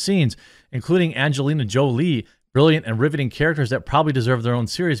for some scenes, including Angelina Jolie. Brilliant and riveting characters that probably deserve their own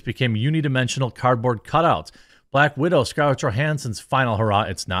series became unidimensional cardboard cutouts. Black Widow, Scarlett Johansson's final hurrah,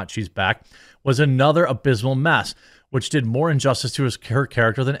 it's not, she's back, was another abysmal mess, which did more injustice to her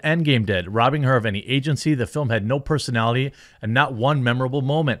character than Endgame did. Robbing her of any agency, the film had no personality and not one memorable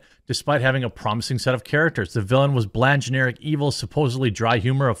moment, despite having a promising set of characters. The villain was bland, generic evil. Supposedly dry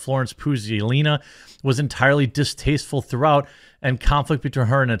humor of Florence Pugh's Yelena was entirely distasteful throughout, and conflict between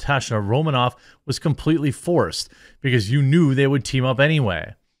her and Natasha Romanoff was completely forced, because you knew they would team up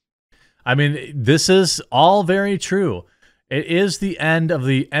anyway. I mean, this is all very true. It is the end of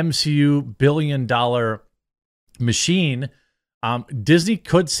the MCU billion-dollar machine. Disney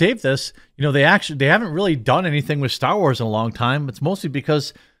could save this. They haven't really done anything with Star Wars in a long time. It's mostly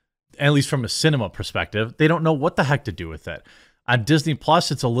because, at least from a cinema perspective, they don't know what the heck to do with it. On Disney Plus,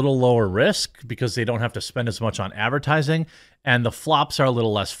 it's a little lower risk because they don't have to spend as much on advertising, and the flops are a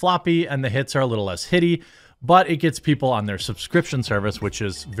little less floppy, and the hits are a little less hitty, but it gets people on their subscription service, which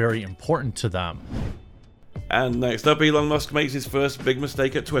is very important to them. And next up, Elon Musk makes his first big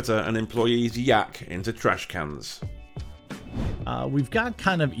mistake at Twitter and employees yak into trash cans. We've got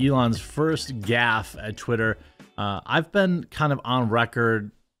kind of Elon's first gaffe at Twitter. I've been kind of on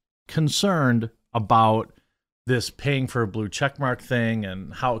record concerned about this paying for a blue checkmark thing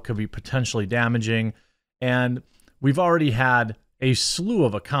and how it could be potentially damaging. And we've already had a slew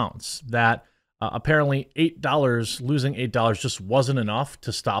of accounts that apparently losing $8 just wasn't enough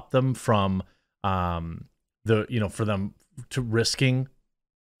to stop them from for them to risking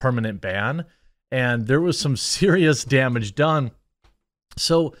permanent ban. And there was some serious damage done.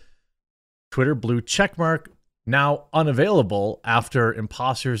 So Twitter blue checkmark now unavailable after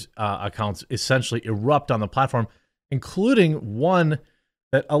imposters' accounts essentially erupt on the platform, including one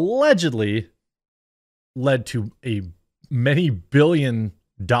that allegedly led to a many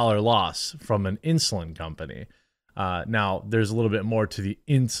billion-dollar loss from an insulin company. Now, there's a little bit more to the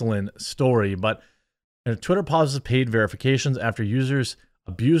insulin story, but Twitter pauses paid verifications after users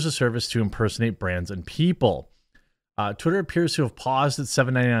abuse the service to impersonate brands and people. Twitter appears to have paused its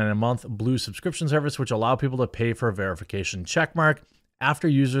 $7.99 a month blue subscription service, which allowed people to pay for a verification checkmark after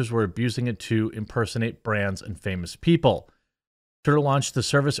users were abusing it to impersonate brands and famous people. Twitter launched the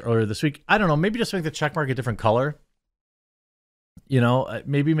service earlier this week. I don't know, maybe just make the checkmark a different color.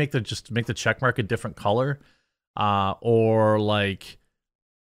 Maybe make the checkmark a different color. Or like,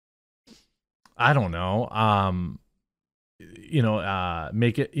 I don't know.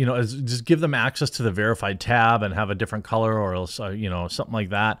 Make it, just give them access to the verified tab and have a different color or else, something like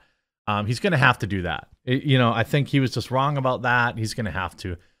that. He's going to have to do that. I think he was just wrong about that. He's going to have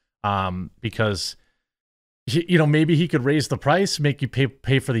to, because, maybe he could raise the price, make you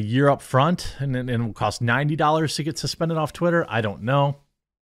pay for the year up front, and it will cost $90 to get suspended off Twitter. I don't know.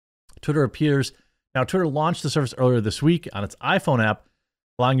 Twitter launched the service earlier this week on its iPhone app,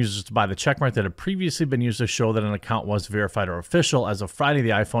 allowing users to buy the checkmark that had previously been used to show that an account was verified or official. As of Friday, the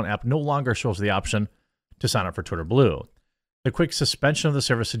iPhone app no longer shows the option to sign up for Twitter Blue. The quick suspension of the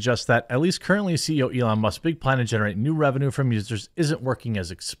service suggests that, at least currently, CEO Elon Musk's big plan to generate new revenue from users isn't working as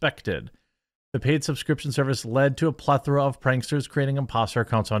expected. The paid subscription service led to a plethora of pranksters creating imposter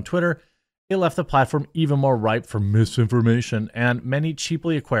accounts on Twitter. It left the platform even more ripe for misinformation, and many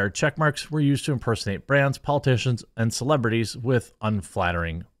cheaply acquired checkmarks were used to impersonate brands, politicians, and celebrities with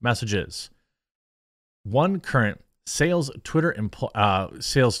unflattering messages. One current sales Twitter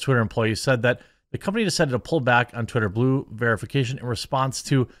employee said that the company decided to pull back on Twitter Blue verification in response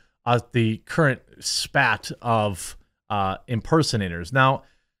to the current spat of impersonators. Now,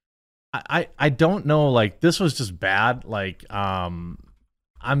 I don't know, like, this was just bad. Like,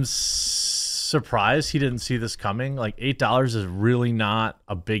 I'm surprised he didn't see this coming. Like, $8 is really not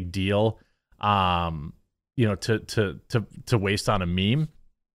a big deal, to waste on a meme.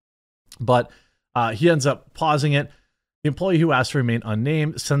 But he ends up pausing it. The employee, who asked to remain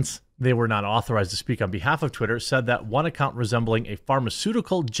unnamed since they were not authorized to speak on behalf of Twitter, said that one account resembling a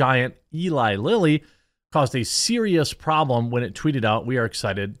pharmaceutical giant, Eli Lilly, caused a serious problem when it tweeted out, "We are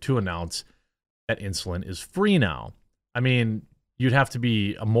excited to announce that insulin is free now." I mean, you'd have to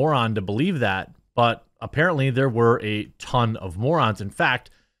be a moron to believe that, but apparently there were a ton of morons. In fact,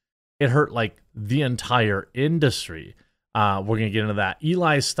 it hurt like the entire industry. We're going to get into that.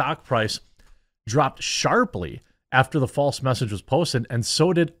 Eli's stock price dropped sharply after the false message was posted, and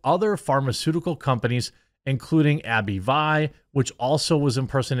so did other pharmaceutical companies, including AbbVie, which also was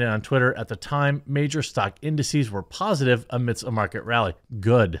impersonated on Twitter. At the time, major stock indices were positive amidst a market rally.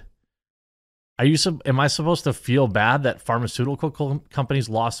 Good. Am I supposed to feel bad that pharmaceutical companies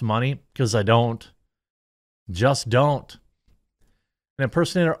lost money? Because I don't. Just don't. An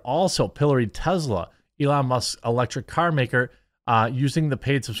impersonator also pilloried Tesla, Elon Musk's electric car maker, using the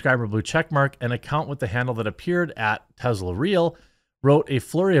paid subscriber blue checkmark. An account with the handle that appeared at Tesla Real wrote a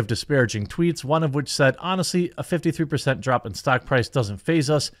flurry of disparaging tweets, one of which said, "Honestly, a 53% drop in stock price doesn't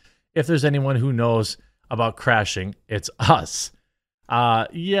faze us. If there's anyone who knows about crashing, it's us."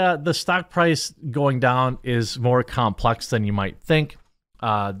 The stock price going down is more complex than you might think.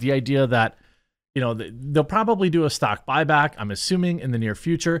 The idea that, they'll probably do a stock buyback, I'm assuming, in the near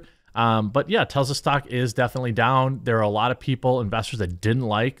future. But yeah, Tesla stock is definitely down. There are a lot of investors that didn't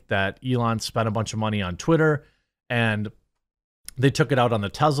like that Elon spent a bunch of money on Twitter and They took it out on the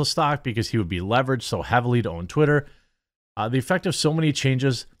Tesla stock because he would be leveraged so heavily to own Twitter. The effect of so many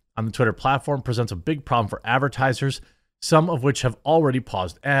changes on the Twitter platform presents a big problem for advertisers, some of which have already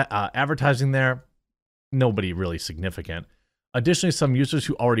paused advertising there. Nobody really significant. Additionally, some users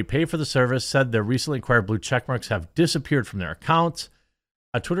who already pay for the service said their recently acquired blue checkmarks have disappeared from their accounts.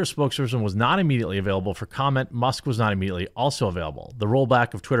 A Twitter spokesperson was not immediately available for comment. Musk was not immediately also available. The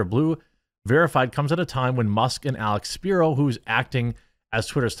rollback of Twitter Blue verified comes at a time when Musk and Alex Spiro, who's acting as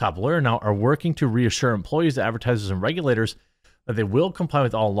Twitter's top lawyer now, are working to reassure employees, advertisers, and regulators that they will comply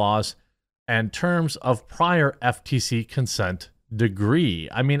with all laws and terms of prior FTC consent decree.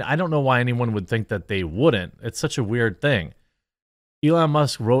 I mean, I don't know why anyone would think that they wouldn't. It's such a weird thing. Elon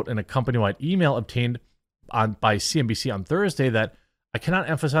Musk wrote in a company-wide email obtained by CNBC on Thursday that I cannot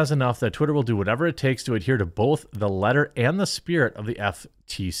emphasize enough that Twitter will do whatever it takes to adhere to both the letter and the spirit of the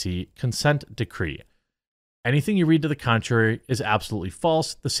FTC consent decree. Anything you read to the contrary is absolutely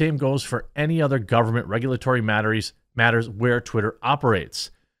false. The same goes for any other government regulatory matters where Twitter operates.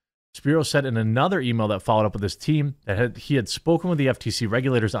 Spiro said in another email that followed up with his team that he had spoken with the FTC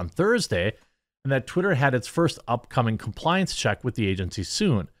regulators on Thursday and that Twitter had its first upcoming compliance check with the agency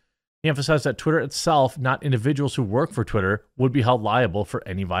soon. He emphasized that Twitter itself, not individuals who work for Twitter, would be held liable for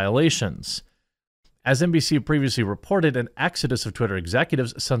any violations. As NBC previously reported, an exodus of Twitter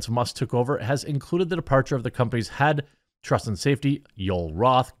executives since Musk took over has included the departure of the company's head, trust and safety, Yoel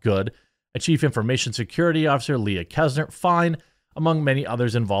Roth, good, a chief information security officer, Leah Kesner, fine, among many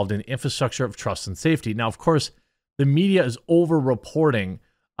others involved in the infrastructure of trust and safety. Now, of course, the media is over-reporting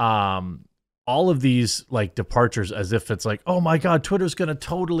all of these like departures as if it's like, oh my God, Twitter's going to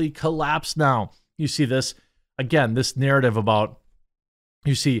totally collapse now. You see this, again, this narrative about,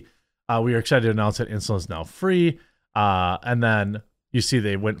 you see, we are excited to announce that insulin is now free. And then you see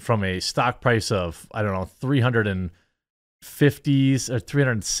they went from a stock price of, I don't know, 350s or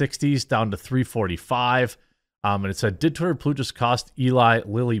 360s down to 345. And it said, did Twitter Blue just cost Eli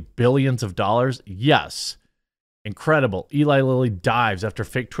Lilly billions of dollars? Yes. Incredible. Eli Lilly dives after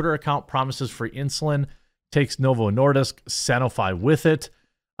fake Twitter account promises free insulin, takes Novo Nordisk, Sanofi with it.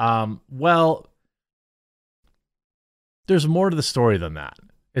 Well, there's more to the story than that.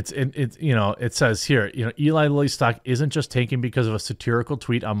 It says here, Eli Lilly stock isn't just tanking because of a satirical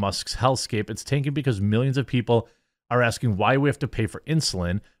tweet on Musk's hellscape. It's tanking because millions of people are asking why we have to pay for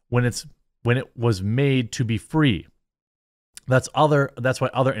insulin when it was made to be free. That's why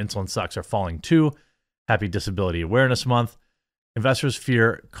other insulin stocks are falling too. Happy Disability Awareness Month. Investors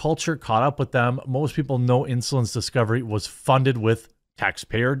fear culture caught up with them. Most people know insulin's discovery was funded with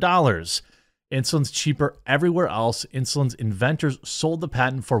taxpayer dollars. Insulin's cheaper everywhere else. Insulin's inventors sold the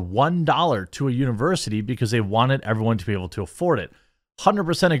patent for $1 to a university because they wanted everyone to be able to afford it.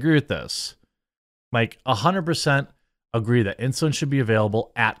 100% agree with this. Like 100% agree that insulin should be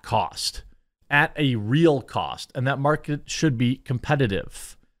available at cost, at a real cost, and that market should be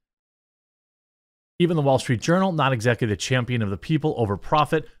competitive. Even the Wall Street Journal, not exactly the champion of the people over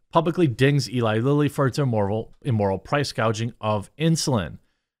profit, publicly dings Eli Lilly for its immoral price gouging of insulin.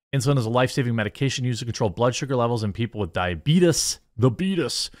 Insulin is a life-saving medication used to control blood sugar levels in people with diabetes. The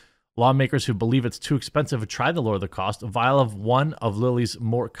beatus. Lawmakers who believe it's too expensive have tried to lower the cost. A vial of one of Lilly's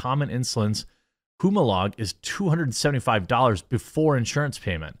more common insulins, Humalog, is $275 before insurance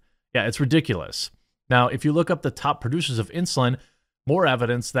payment. Yeah, it's ridiculous. Now, if you look up the top producers of insulin, more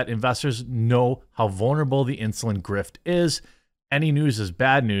evidence that investors know how vulnerable the insulin grift is. Any news is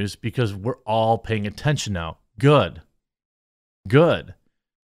bad news because we're all paying attention now. Good.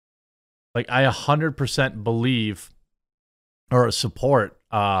 Like, I 100% believe or support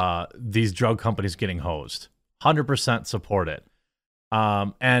these drug companies getting hosed. 100% support it.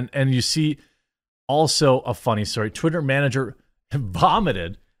 And you see also a funny story. Twitter manager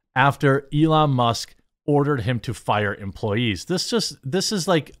vomited after Elon Musk ordered him to fire employees. This is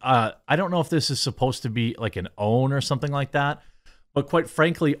like, I don't know if this is supposed to be like an own or something like that, but quite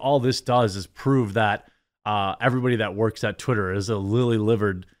frankly, all this does is prove that everybody that works at Twitter is a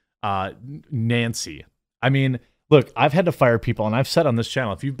lily-livered Nancy. I mean, look, I've had to fire people, and I've said on this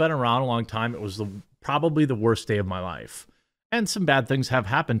channel, if you've been around a long time, it was probably the worst day of my life. And some bad things have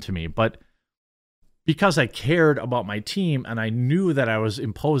happened to me, but because I cared about my team and I knew that I was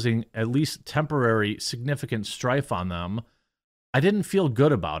imposing at least temporary significant strife on them, I didn't feel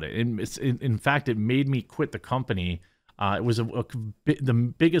good about it. In fact, it made me quit the company. It was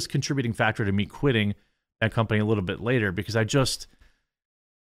the biggest contributing factor to me quitting that company a little bit later because it just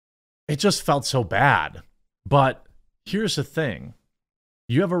felt so bad. But here's the thing.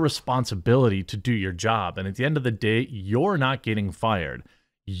 You have a responsibility to do your job. And at the end of the day, you're not getting fired.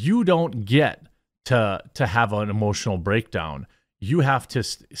 You don't get to have an emotional breakdown. you have to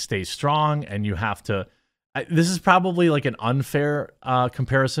stay strong, and you have to. This is probably like an unfair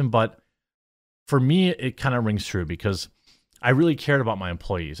comparison, but for me, it kind of rings true because I really cared about my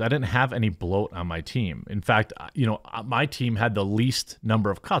employees. I didn't have any bloat on my team. In fact, my team had the least number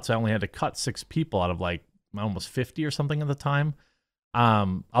of cuts. I only had to cut 6 people out of like almost 50 or something at the time.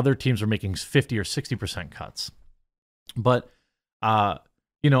 Other teams were making 50 or 60% cuts. But,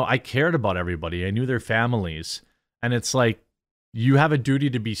 I cared about everybody. I knew their families. And it's like, you have a duty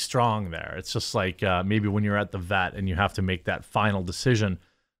to be strong there. It's just like maybe when you're at the vet and you have to make that final decision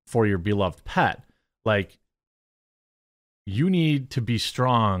for your beloved pet. Like, you need to be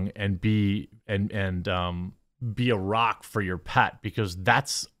strong and be a rock for your pet, because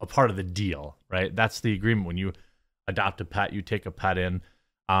that's a part of the deal, right? That's the agreement. When you adopt a pet, you take a pet in,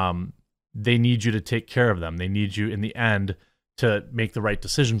 they need you to take care of them. They need you in the end to make the right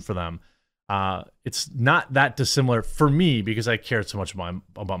decision for them. It's not that dissimilar for me because I cared so much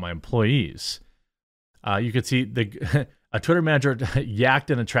about my employees. You could see a Twitter manager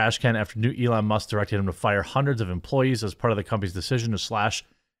yacked in a trash can after new Elon Musk directed him to fire hundreds of employees as part of the company's decision to slash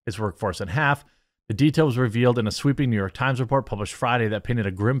its workforce in half. The detail was revealed in a sweeping New York Times report published Friday that painted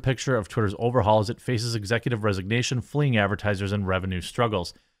a grim picture of Twitter's overhaul as it faces executive resignation, fleeing advertisers, and revenue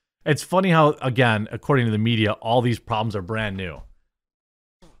struggles. It's funny how, again, according to the media, all these problems are brand new.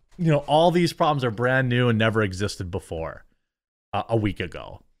 All these problems are brand new and never existed before a week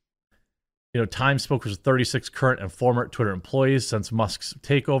ago. Times spoke with 36 current and former Twitter employees since Musk's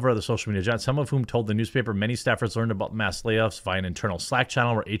takeover of the social media giant, some of whom told the newspaper many staffers learned about mass layoffs via an internal Slack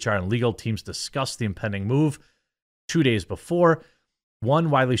channel where HR and legal teams discussed the impending move 2 days before. One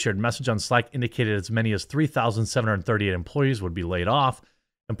widely shared message on Slack indicated as many as 3,738 employees would be laid off.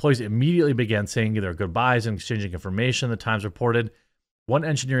 Employees immediately began saying their goodbyes and exchanging information, the Times reported. One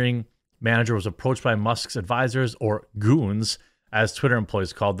engineering manager was approached by Musk's advisors, or goons, as Twitter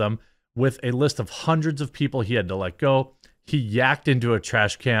employees called them, with a list of hundreds of people he had to let go. He yacked into a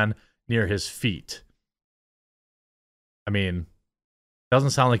trash can near his feet. I mean,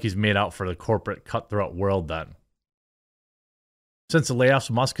 doesn't sound like he's made out for the corporate cutthroat world then. Since the layoffs,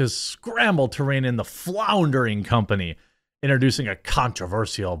 Musk has scrambled to rein in the floundering company, introducing a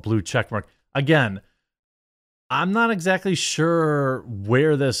controversial blue checkmark. Again, I'm not exactly sure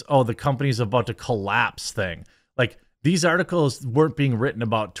where the company's about to collapse thing. Like, these articles weren't being written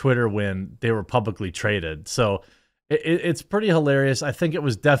about Twitter when they were publicly traded. So it's pretty hilarious. I think it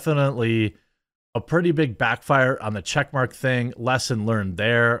was definitely a pretty big backfire on the checkmark thing. Lesson learned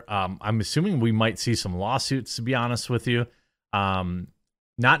there. I'm assuming we might see some lawsuits, to be honest with you.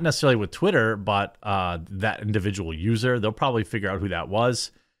 Not necessarily with Twitter, but that individual user. They'll probably figure out who that was,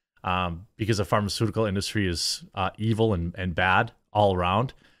 because the pharmaceutical industry is evil and bad all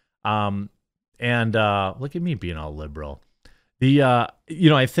around. And look at me being all liberal.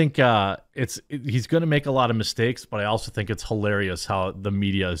 I think he's going to make a lot of mistakes, but I also think it's hilarious how the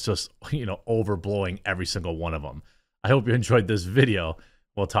media is just, overblowing every single one of them. I hope you enjoyed this video.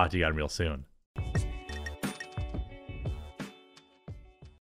 We'll talk to you again real soon.